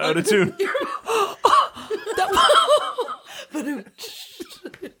end out of tune.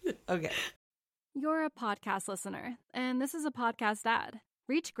 Okay. You're a podcast listener, and this is a podcast ad.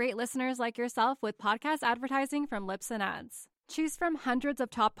 Reach great listeners like yourself with podcast advertising from Lips and Ads. Choose from hundreds of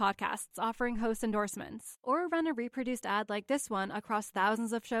top podcasts offering host endorsements, or run a reproduced ad like this one across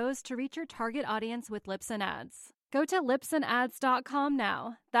thousands of shows to reach your target audience with Lips and Ads. Go to lipsandads.com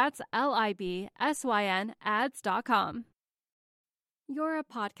now. That's LIBSYN ads.com. You're a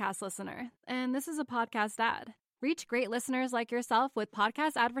podcast listener, and this is a podcast ad. Reach great listeners like yourself with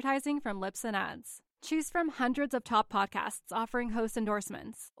podcast advertising from Lips and Ads. Choose from hundreds of top podcasts offering host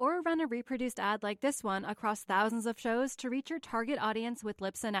endorsements, or run a reproduced ad like this one across thousands of shows to reach your target audience with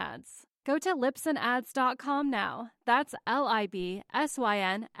Lips and Ads. Go to lipsandads.com now. That's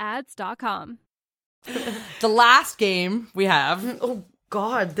LIBSYN ads.com. The last game we have. Oh,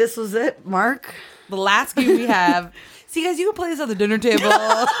 God, this was it, Mark. The last game we have. See, guys, you can play this at the dinner table.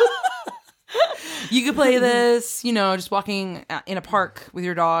 You could play this, just walking in a park with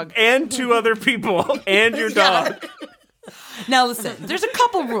your dog. And 2 other people and your dog. Now, listen, there's a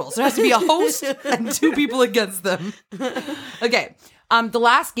couple rules. There has to be a host and 2 people against them. Okay. The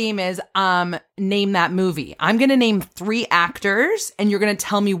last game is name that movie. I'm going to name 3 actors, and you're going to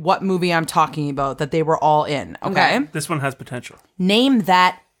tell me what movie I'm talking about that they were all in. Okay? This one has potential. Name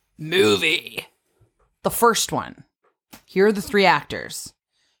that movie. The first one. Here are the 3 actors.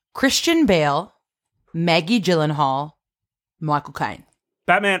 Christian Bale, Maggie Gyllenhaal, Michael Caine.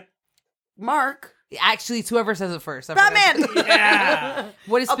 Batman. Mark. Actually, it's whoever says it first. Batman. Yeah.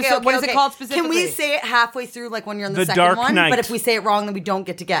 What is it called specifically? Can we say it halfway through, like when you're in the second Dark one? Knight. But if we say it wrong, then we don't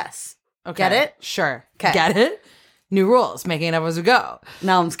get to guess. Okay. Get it? Sure. 'Kay. Get it? New rules. Making it up as we go.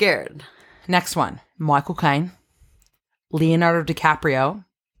 Now I'm scared. Next one. Michael Caine, Leonardo DiCaprio,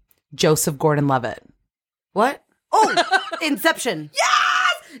 Joseph Gordon-Levitt. What? Oh, Inception. Yes!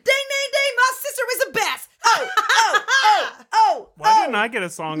 Ding, ding, ding. My sister is the best. Oh. Why didn't I get a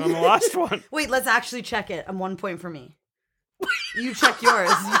song on the last one? Wait, let's actually check it. 1 point for me. You check yours.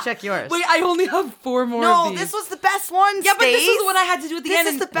 Wait, I only have 4 more of No, these. this was the best one. Yeah, but this Stace. is what I had to do at the end.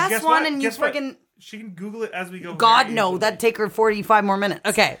 This is the best Guess one, what? and you Guess what? freaking... She can Google it as we go. God, very no. easily. That'd take her 45 more minutes.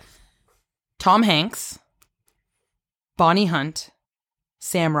 Okay. Tom Hanks, Bonnie Hunt,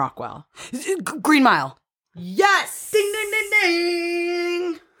 Sam Rockwell. Green Mile. Yes! Ding, ding, ding,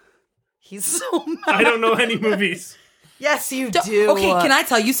 ding. He's so mad. I don't know any movies. Yes, you do. Okay, can I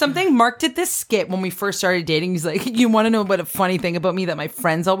tell you something? Mark did this skit when we first started dating. He's like, you want to know what a funny thing about me that my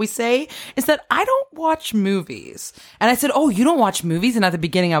friends always say is that I don't watch movies. And I said, oh, you don't watch movies? And at the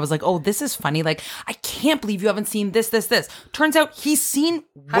beginning, I was like, oh, this is funny. Like, I can't believe you haven't seen this. Turns out he's seen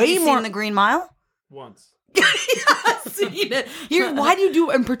Have way you more. seen The Green Mile? Once. Seen it. Why do you do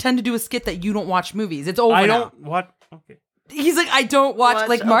and pretend to do a skit that you don't watch movies? It's over I now. don't. What? Okay. He's like, I don't watch.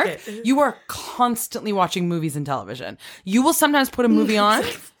 Like, Mark, okay. you are constantly watching movies and television. You will sometimes put a movie on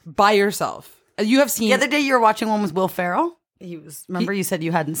by yourself. You have seen. The other day you were watching one with Will Ferrell. Remember you said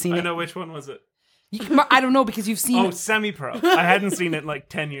you hadn't seen I it? know which one was it. I don't know because you've seen. Oh, Semi-Pro. I hadn't seen it in like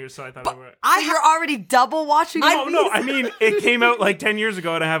 10 years, so I thought I would. You're already double watching Oh, movies? no. I mean, it came out like 10 years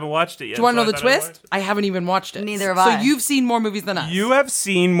ago and I haven't watched it yet. Do you want to so know I the thought I twist? watched I haven't even watched it. Neither have so I. So you've seen more movies than us. it. You have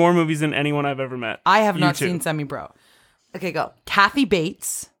seen more movies than anyone I've ever met. I have You not two. seen Semi-Pro. Okay, go. Kathy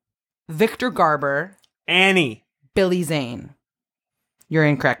Bates, Victor Garber, Annie. Billy Zane. You're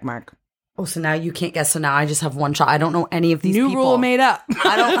incorrect, Mark. Oh, so now you can't guess. So now I just have one shot. I don't know any of these New people. rule made up.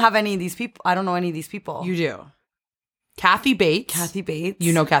 I don't have any of these people. I don't know any of these people. You do. Kathy Bates. Kathy Bates.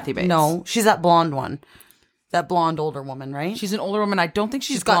 You know Kathy Bates. No, she's that blonde one. That blonde older woman, right? She's an older woman. I don't think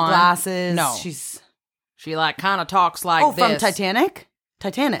she's got blonde. glasses. No. She like kind of talks like this. from Titanic?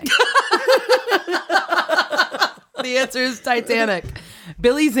 Titanic. The answer is Titanic.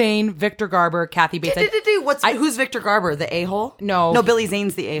 Billy Zane, Victor Garber, Kathy Bates. Who's Victor Garber? The a-hole? No. No, Billy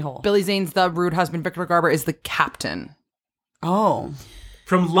Zane's the a-hole. Billy Zane's the rude husband. Victor Garber is the captain. Oh.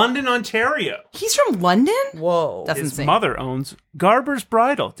 From London, Ontario. He's from London? Whoa. That's His insane. mother owns Garber's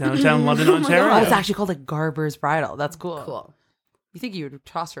Bridal, downtown London, Ontario. Oh, it's actually called like Garber's Bridal. That's cool. Cool. You think you would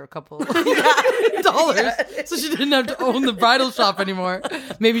toss her a couple dollars so she didn't have to own the bridal shop anymore?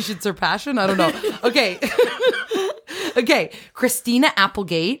 Maybe she'd serve passion? I don't know. Okay. Okay. Christina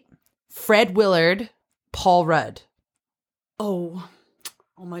Applegate, Fred Willard, Paul Rudd. Oh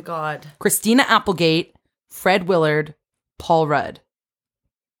my God. Christina Applegate, Fred Willard, Paul Rudd.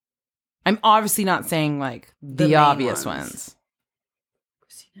 I'm obviously not saying like the main obvious ones.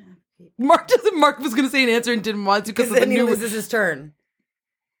 Mark was going to say an answer and didn't want to because Then he loses his turn.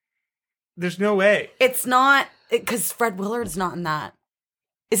 There's no way. It's not, because Fred Willard's not in that.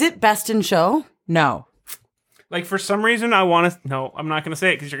 Is it Best in Show? No. Like, for some reason, I want to... No, I'm not going to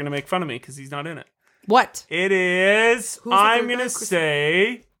say it because you're going to make fun of me because he's not in it. What? It is... Who's the I'm third going guy? to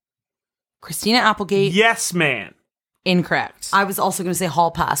say... Christina Applegate. Yes Man. Incorrect. I was also going to say Hall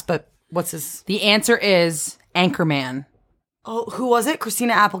Pass, but what's his... The answer is Anchorman. Oh, who was it?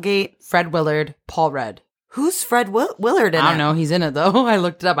 Christina Applegate. Fred Willard, Paul Rudd. Who's Fred Willard in it? I don't know. He's in it though. I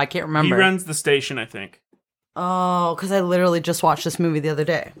looked it up. I can't remember. He runs the station, I think. Oh, because I literally just watched this movie the other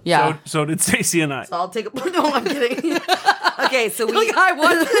day. Yeah. So did Stacey and I. So I'll take a... No, I'm kidding. Okay, so we... Like I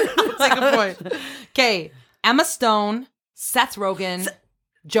was. Take a point. Okay. Emma Stone, Seth Rogen,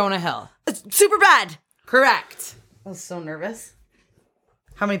 Jonah Hill. It's super bad. Correct. I was so nervous.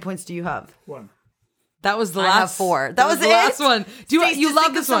 How many points do you have? 1. That was the I last. have 4. That was the it? last one. Do Stace, you just love think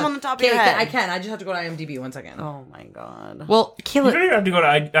of this some one? on the top of your Okay, head. I can. I just have to go to IMDb. 1 second. Oh my god. Well, You Kayla, don't even have to go to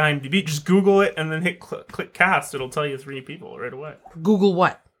IMDb. Just Google it and then hit click cast. It'll tell you 3 people right away. Google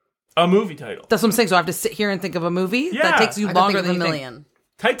what? A movie title. That's what I'm saying. So I have to sit here and think of a movie Yeah. that takes you I can longer think of than a you million.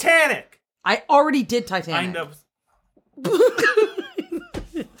 Titanic. think. I already did Titanic. Kind of.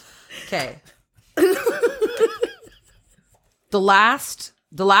 Okay. The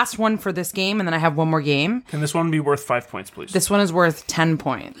last one for this game, and then I have one more game. Can this one be worth 5 points, please? This one is worth 10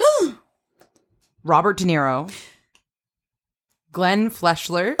 points. Robert De Niro, Glenn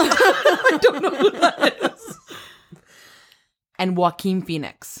Fleshler. I don't know who that is. And Joaquin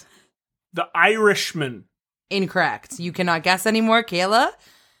Phoenix. The Irishman. Incorrect. You cannot guess anymore, Kayla.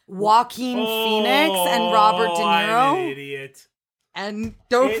 Joaquin Phoenix and Robert De I'm an Niro. idiot. And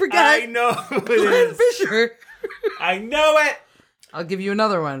don't I forget know who it Glenn is. Fisher. I know it. I'll give you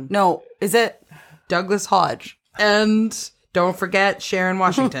another one. No, is it? Douglas Hodge. And don't forget Sharon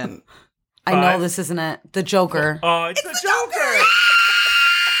Washington. I know 5. this isn't it. The Joker. Oh, it's the Joker.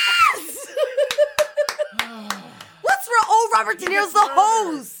 What's wrong? Oh, Robert De Niro's the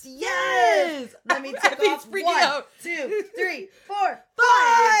host. Yes. Let me take He's off freaking 1, out. 2, 3, 4,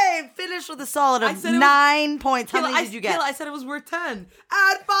 5. Finish with a solid I of said it was- 9 points. How Kayla, many did you get? Kayla, I said it was worth 10.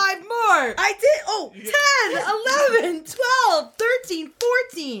 Add 5 more. I did. Oh, 10, 11, 12, 13,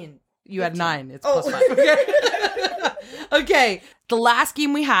 14. You had 9. It's plus 5. Okay. Okay. The last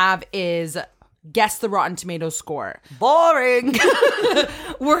game we have is guess the Rotten Tomatoes score. boring.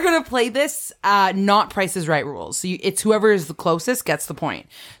 We're going to play this not Price is Right rules. So it's whoever is the closest gets the point.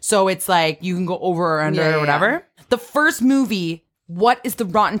 So it's like you can go over or under Yeah, or whatever. The first movie, what is the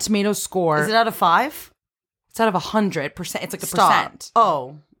Rotten Tomatoes score? Is it out of 5? It's out of 100%. It's like a Stop. percent.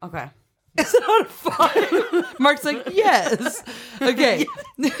 Oh, okay. Is it out of 5? Mark's like, yes. Okay.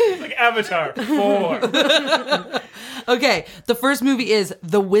 Like Avatar 4. Okay. The first movie is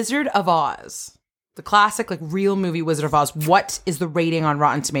The Wizard of Oz. The classic, like, real movie Wizard of Oz. What is the rating on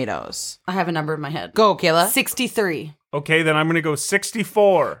Rotten Tomatoes? I have a number in my head. Go, Kayla. 63. Okay, then I'm going to go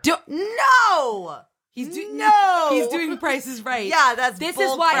 64. No. He's doing No. He's doing Price is Right. Yeah, that's This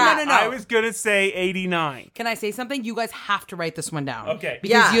bull is why. crap. No. I was going to say 89. Can I say something? You guys have to write this one down. Okay.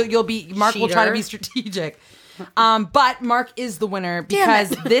 Because Yeah. you'll be Mark will try to Cheater. be strategic. But Mark is the winner because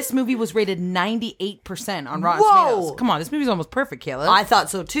this movie was rated 98% on Rotten Whoa. Tomatoes. Come on, this movie's almost perfect, Kayla. I thought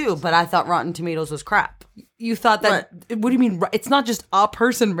so too, but I thought Rotten Tomatoes was crap. You thought that? What do you mean? It's not just a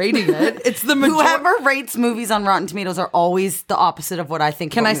person rating it; it's the majority. Whoever rates movies on Rotten Tomatoes are always the opposite of what I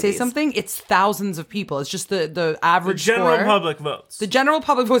think. Can about I say movies. something? It's thousands of people. It's just the The average general score. public votes. The general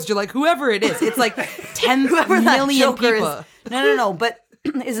public votes. You're like whoever it is. It's like 10 Whoever that million Joker people. is. No. But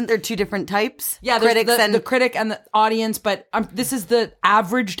isn't there 2 different types? Yeah, there's critics the, and the critic and the audience, but this is the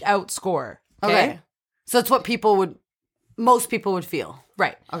averaged out score. okay. So it's what most people would feel.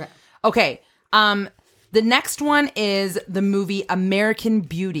 Right. Okay. Okay. The next one is the movie American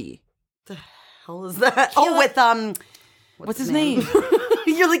Beauty. Hell is that? Oh, with What's his name?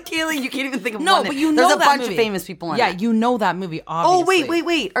 You're like Kaylee. You can't even think of No, one. but you know There's a that bunch movie. of famous people in Yeah, it. you know that movie. Oh Obviously.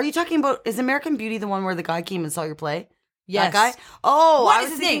 wait. Are you talking about? Is American Beauty the one where the guy came and saw your play? Yes. That guy. Oh, What I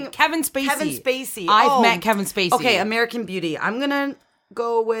is was his name? thinking Kevin Spacey. Kevin Spacey. I've Oh. met Kevin Spacey. Okay, American Beauty. I'm gonna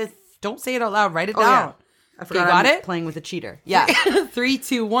go with. Don't say it out loud. Write it Oh, down. yeah. I forgot. got I'm it? Playing with a cheater. Yeah. 3,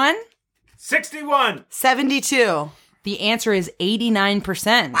 2, 1. 61. 72. The answer is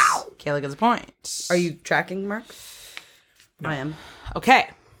 89%. Wow. Kayla gets a point. Are you tracking, Mark? I am. Okay.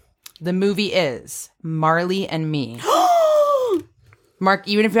 The movie is Marley and Me. Mark,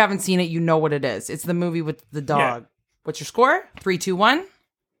 even if you haven't seen it, you know what it is. It's the movie with the dog. Yeah. What's your score? 3, 2, 1.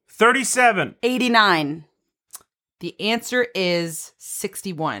 37. 89. The answer is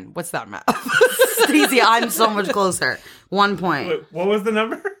 61. What's that math? Stacey, I'm so much closer. 1 point. Wait, what was the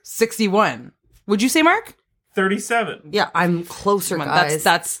number? 61. Would you say, Mark? 37. Yeah, I'm closer, Come on, guys.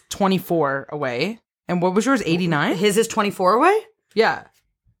 that's 24 away. And what was yours? 89? His is 24 away? Yeah.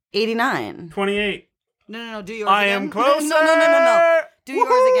 89. 28. No. Do yours I again. am closer. No. Do yours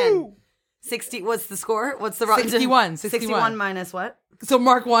Woohoo! again. 60. What's the score? What's the Rotten 61. 61 minus what? So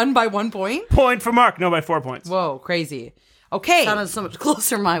Mark won by 1 point. Point for Mark. No, by 4 points. Whoa, crazy. Okay. Sounded so much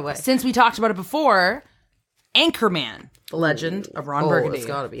closer my way. Since we talked about it before, Anchorman, the legend of Ron Burgundy. It's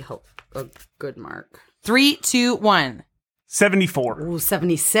got to be a good mark. 3, 2, 1. 74. Ooh,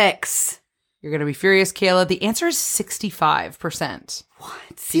 76. You're going to be furious, Kayla. The answer is 65%.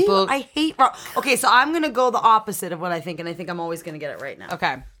 See, People- I hate wrong. Okay, so I'm going to go the opposite of what I think, and I think I'm always going to get it right now.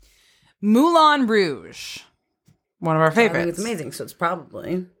 Okay. Moulin Rouge. One of our I think favorites. it's amazing, so it's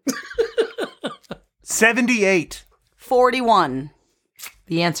probably 78. 41.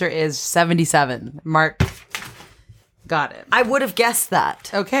 The answer is 77. Mark got it. I would have guessed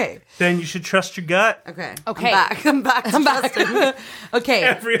that. Okay. Then you should trust your gut. Okay. Okay. I'm back. I'm back. Okay.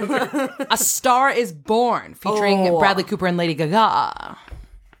 Every other. A Star is Born, featuring Bradley Cooper and Lady Gaga.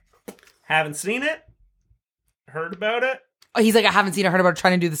 Haven't seen it. Heard about it. Oh, he's like, I haven't seen or heard about it,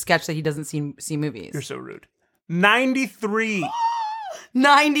 trying to do the sketch that he doesn't see movies. You're so rude. 93.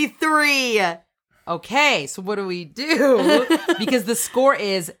 93. Okay, so what do we do? Because the score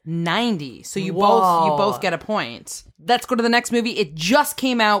is 90. So you both get a point. Let's go to the next movie. It just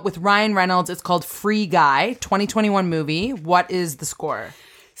came out with Ryan Reynolds. It's called Free Guy, 2021 movie. What is the score?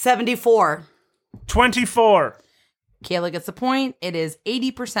 74. 24. Kayla gets the point. It is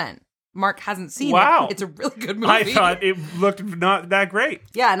 80%. Mark hasn't seen Wow. it. It's a really good movie. I thought it looked not that great.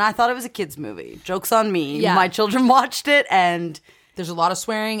 Yeah, and I thought it was a kid's movie. Joke's on me. Yeah. My children watched it, and There's a lot of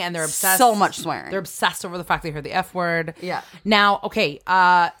swearing, and they're obsessed. so much swearing. They're obsessed over the fact they heard the F word. Yeah. Now, okay,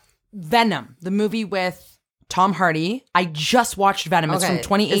 Venom, the movie with Tom Hardy. I just watched Venom. It's from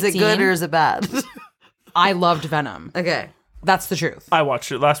 2018. Is it good or is it bad? I loved Venom. Okay. That's the truth. I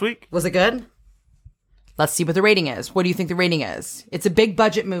watched it last week. Was it good? Let's see what the rating is. What do you think the rating is? It's a big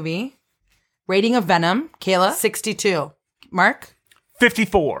budget movie. Rating of Venom, Kayla, 62. Mark.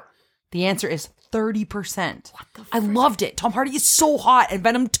 54. The answer is 30%. I loved it. Tom Hardy is so hot, and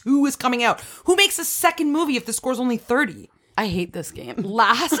Venom 2 is coming out. Who makes a second movie if the score's only 30? I hate this game.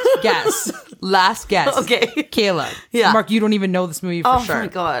 Last guess. Last guess. Okay. Kayla. Yeah. Mark, you don't even know this movie for Oh sure. my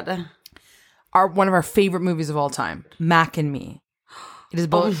god. One of our favorite movies of all time, Mac and Me. It is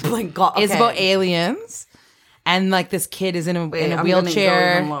about, Oh my god. It's okay. about aliens. And like this kid is in a Wait, I'm gonna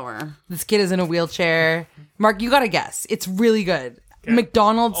wheelchair. go even lower. This kid is in a wheelchair. Mark, you gotta guess. It's really good.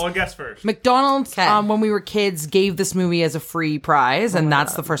 McDonald's. I'll guess first. McDonald's, Okay. when we were kids, gave this movie as a free prize, and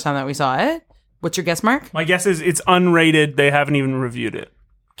that's the first time that we saw it. What's your guess, Mark? My guess is it's unrated. They haven't even reviewed it.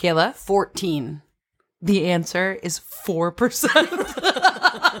 Kayla? 14. The answer is 4%.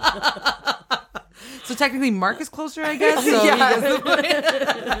 So technically, Mark is closer, I guess. So he gets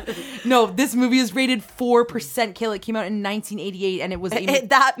the point. No, this movie is rated 4%. Kayla, it came out in 1988, and it was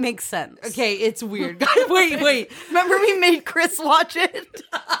That makes sense. okay, it's weird. Guys, wait. Remember we made Chris watch it?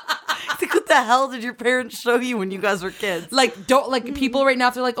 It's like, what the hell did your parents show you when you guys were kids? Like, don't like people right now.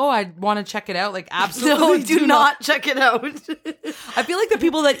 If they're like, "Oh, I want to check it out." Like, No, absolutely do not check it out. I feel like the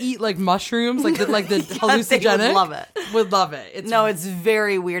people that eat like mushrooms, like the hallucinogenic, they would love it. Would love it. It's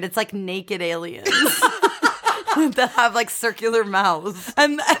very weird. It's like naked aliens that have like circular mouths.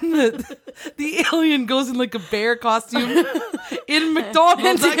 and the alien goes in like a bear costume in McDonald's.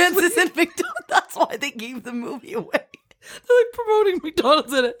 And actually. dances in McDonald's. That's why they gave the movie away. They're like promoting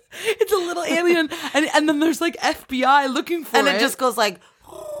McDonald's in it. It's a little alien, and then there's like FBI looking for it, And it just goes like,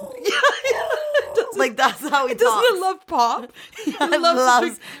 like that's how he doesn't talks. it love pop? It It loves to loves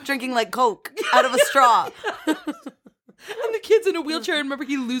drink- drinking like Coke out of a straw. And the kid's in a wheelchair, and remember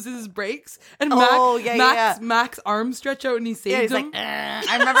he loses his brakes, and Oh, yeah. Mac's arms stretch out, and he saves Yeah, he's him. like,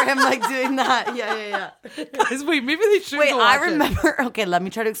 I remember him like doing that. Yeah. Guys, wait, maybe they should. Wait, go I watch it. remember. Okay, let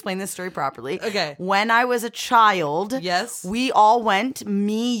me try to explain this story properly. Okay. When I was a child, Yes. we all went,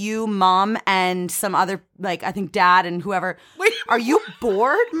 me, you, mom, and some other, like, I think dad and whoever. Wait. Are you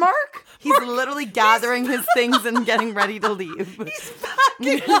bored, Mark? He's literally gathering his things and getting ready to leave. He's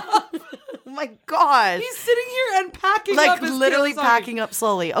packing up. Oh my God. He's sitting here and packing Like up. his literally kid. Sorry. packing up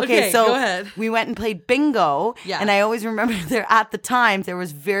slowly. Okay, Okay, so go ahead. we went and played bingo. Yeah. And I always remember there at the time there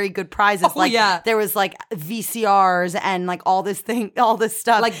was very good prizes. Oh, yeah. There was like VCRs and like all this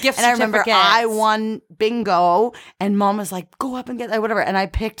stuff. Like gift And I remember certificates. I won bingo and mom was like, go up and get that, whatever. And I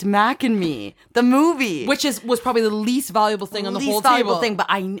picked Mac and Me, the movie. Which was probably the least valuable thing on the least whole valuable table. thing, but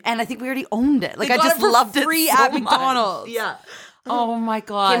I think we already owned it. Like They I got just it for loved free it so at much. McDonald's. Yeah. Oh my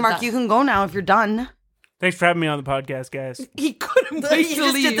God. Okay, Mark, you can go now if you're done. Thanks for having me on the podcast, guys. He couldn't wait You to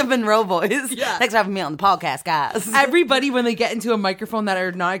just leave. did the Monroe voice. Yeah. Thanks for having me on the podcast, guys. Everybody, when they get into a microphone that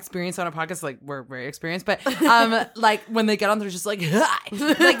are not experienced on a podcast, like we're very experienced, but like when they get on, they're just like, hi.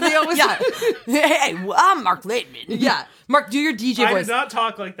 Like they always, Yeah. Hey, well, I'm Mark Laidman. yeah. Mark, do your DJ I voice. did not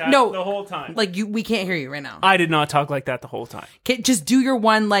talk like that No. the whole time. Like we can't hear you right now. I did not talk like that the whole time. Okay, just do your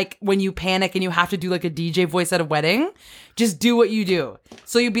one like when you panic and you have to do like a DJ voice at a wedding. Just do what you do.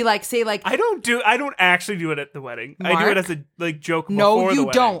 So you'd be like, say like, I don't actually do it at the wedding. I do Mark? it as a like joke no, before the you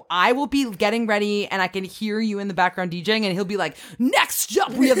wedding. don't. I will be getting ready and I can hear you in the background DJing, and he'll be like, next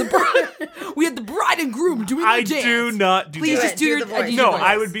up we have the bride, the bride and groom doing I the dance. do not do Please that. just do Do your the voice. DJ No, voice.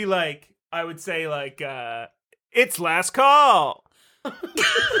 I would say like it's last call.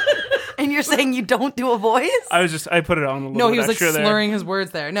 And you're saying you don't do a voice? I put it on a little No, bit he was like extra there. slurring his words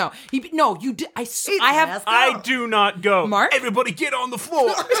there. No, you did. I do not go, Mark? everybody get on the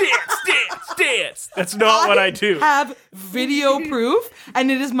floor. Dance. That's not what I do. Have video proof, and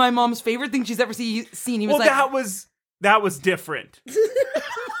it is my mom's favorite thing she's ever seen. He was Well, like, that was different.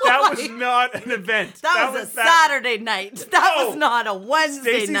 That was not an event. That was a Saturday night. That was not a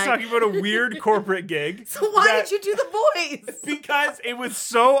Wednesday Stacey's night. talking about a weird corporate gig. So why did you do the voice? Because it was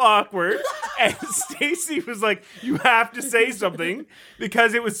so awkward, and Stacey was like, "You have to say something,"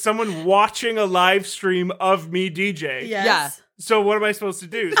 because it was someone watching a live stream of me DJ. Yes. Yeah. So what am I supposed to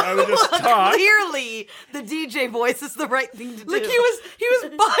do? So I would just talk. Clearly, the DJ voice is the right thing to do. like he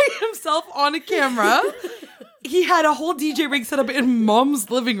was by himself on a camera. He had a whole DJ rig set up in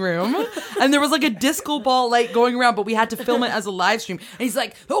mom's living room, and there was like a disco ball light going around, but we had to film it as a live stream. And he's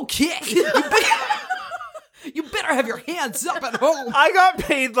like, "Okay, you better have your hands up at home." I got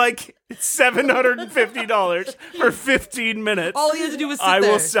paid like $750 for 15 minutes. All he had to do was sit I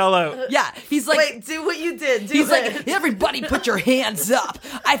there. will sell out. Yeah, he's like, Wait, do what you did. Do he's it. like, everybody put your hands up.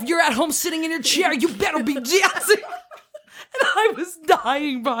 If you're at home sitting in your chair, you better be dancing. And I was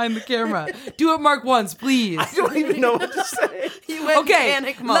dying behind the camera. Do it, Mark, once, please. I don't even know what to say. You went Okay,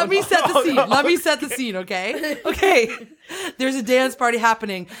 panic mode. let me set the scene. no, Let me set the scene, okay? Okay. There's a dance party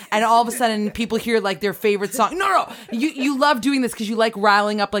happening, and all of a sudden people hear like their favorite song. No. You love doing this because you like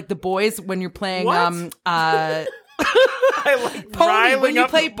riling up like the boys when you're playing What? I like Pony. riling When you up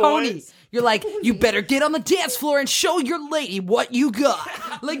play the Pony. boys. You're like, you better get on the dance floor and show your lady what you got.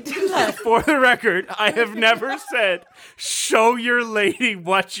 Like, do that. For the record, I have never said, show your lady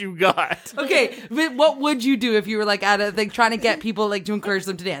what you got. Okay, but what would you do if you were like at a thing trying to get people like to encourage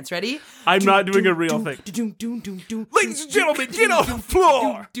them to dance? Ready? I'm not doing a real thing. Ladies and gentlemen, get on the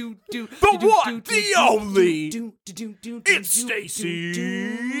floor. The one, the only. It's Stacey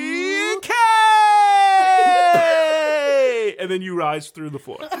K. And then you rise through the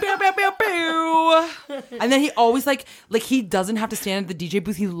floor. And then he always like he doesn't have to stand at the DJ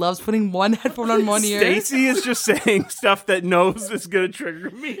booth. He loves putting one headphone on one ear. Stacey is just saying stuff that knows is going to trigger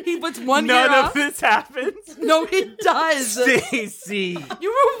me. He puts one None ear of up. this happens. No, he does. Stacey.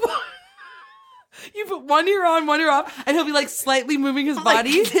 You put one ear on, one ear off, and he'll be like slightly moving his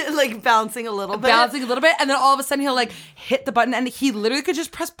body. like bouncing a little bit. Bouncing a little bit, and then all of a sudden he'll like hit the button, and he literally could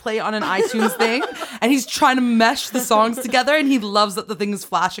just press play on an iTunes thing, and he's trying to mesh the songs together, and he loves that the thing is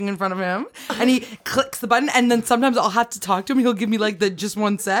flashing in front of him, and he clicks the button, and then sometimes I'll have to talk to him. He'll give me like the just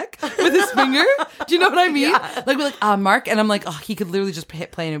one sec with his finger. Do you know what I mean? Yeah. Like we're like, Mark, and I'm like, oh, he could literally just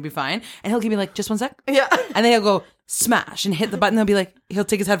hit play and it'll be fine, and he'll give me like just one sec. Yeah. And then he'll go smash and hit the button. He'll be like, he'll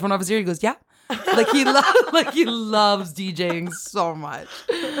take his headphone off his ear. He goes, yeah. Like he loves DJing so much.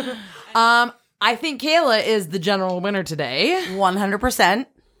 I think Kayla is the general winner today. 100%.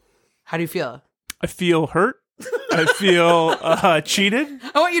 How do you feel? I feel hurt. I feel cheated.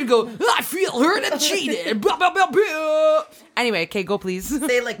 I want you to go, I feel hurt and cheated. Blah, blah, blah, blah. Anyway, okay, go please.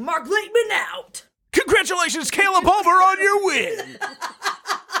 Say like, Mark Lakeman out. Congratulations, Caleb Over, on your win.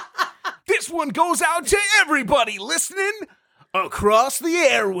 This one goes out to everybody listening across the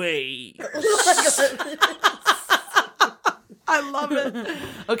airwaves. I love it.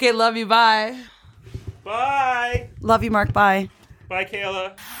 Okay, love you. Bye. Bye. Love you, Mark. Bye. Bye,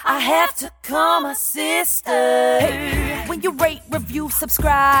 Kayla. I have to call my sister. When you rate, review,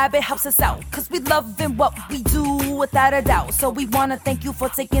 subscribe, it helps us out. Cause we loving what we do without a doubt. So we wanna thank you for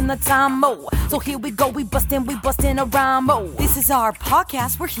taking the time, mo. So here we go, we bustin' a rhyme, mo. This is our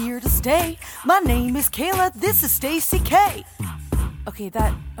podcast. We're here to stay. My name is Kayla. This is Stacey K. Okay,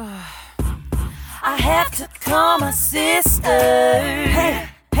 that, I have to call my sister.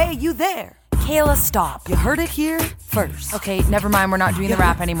 Hey, you there. Kayla, stop. You heard it here first. Okay, never mind, we're not doing the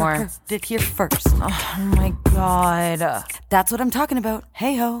rap anymore. Heard it here first. Oh my god. That's what I'm talking about.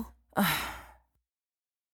 Hey ho.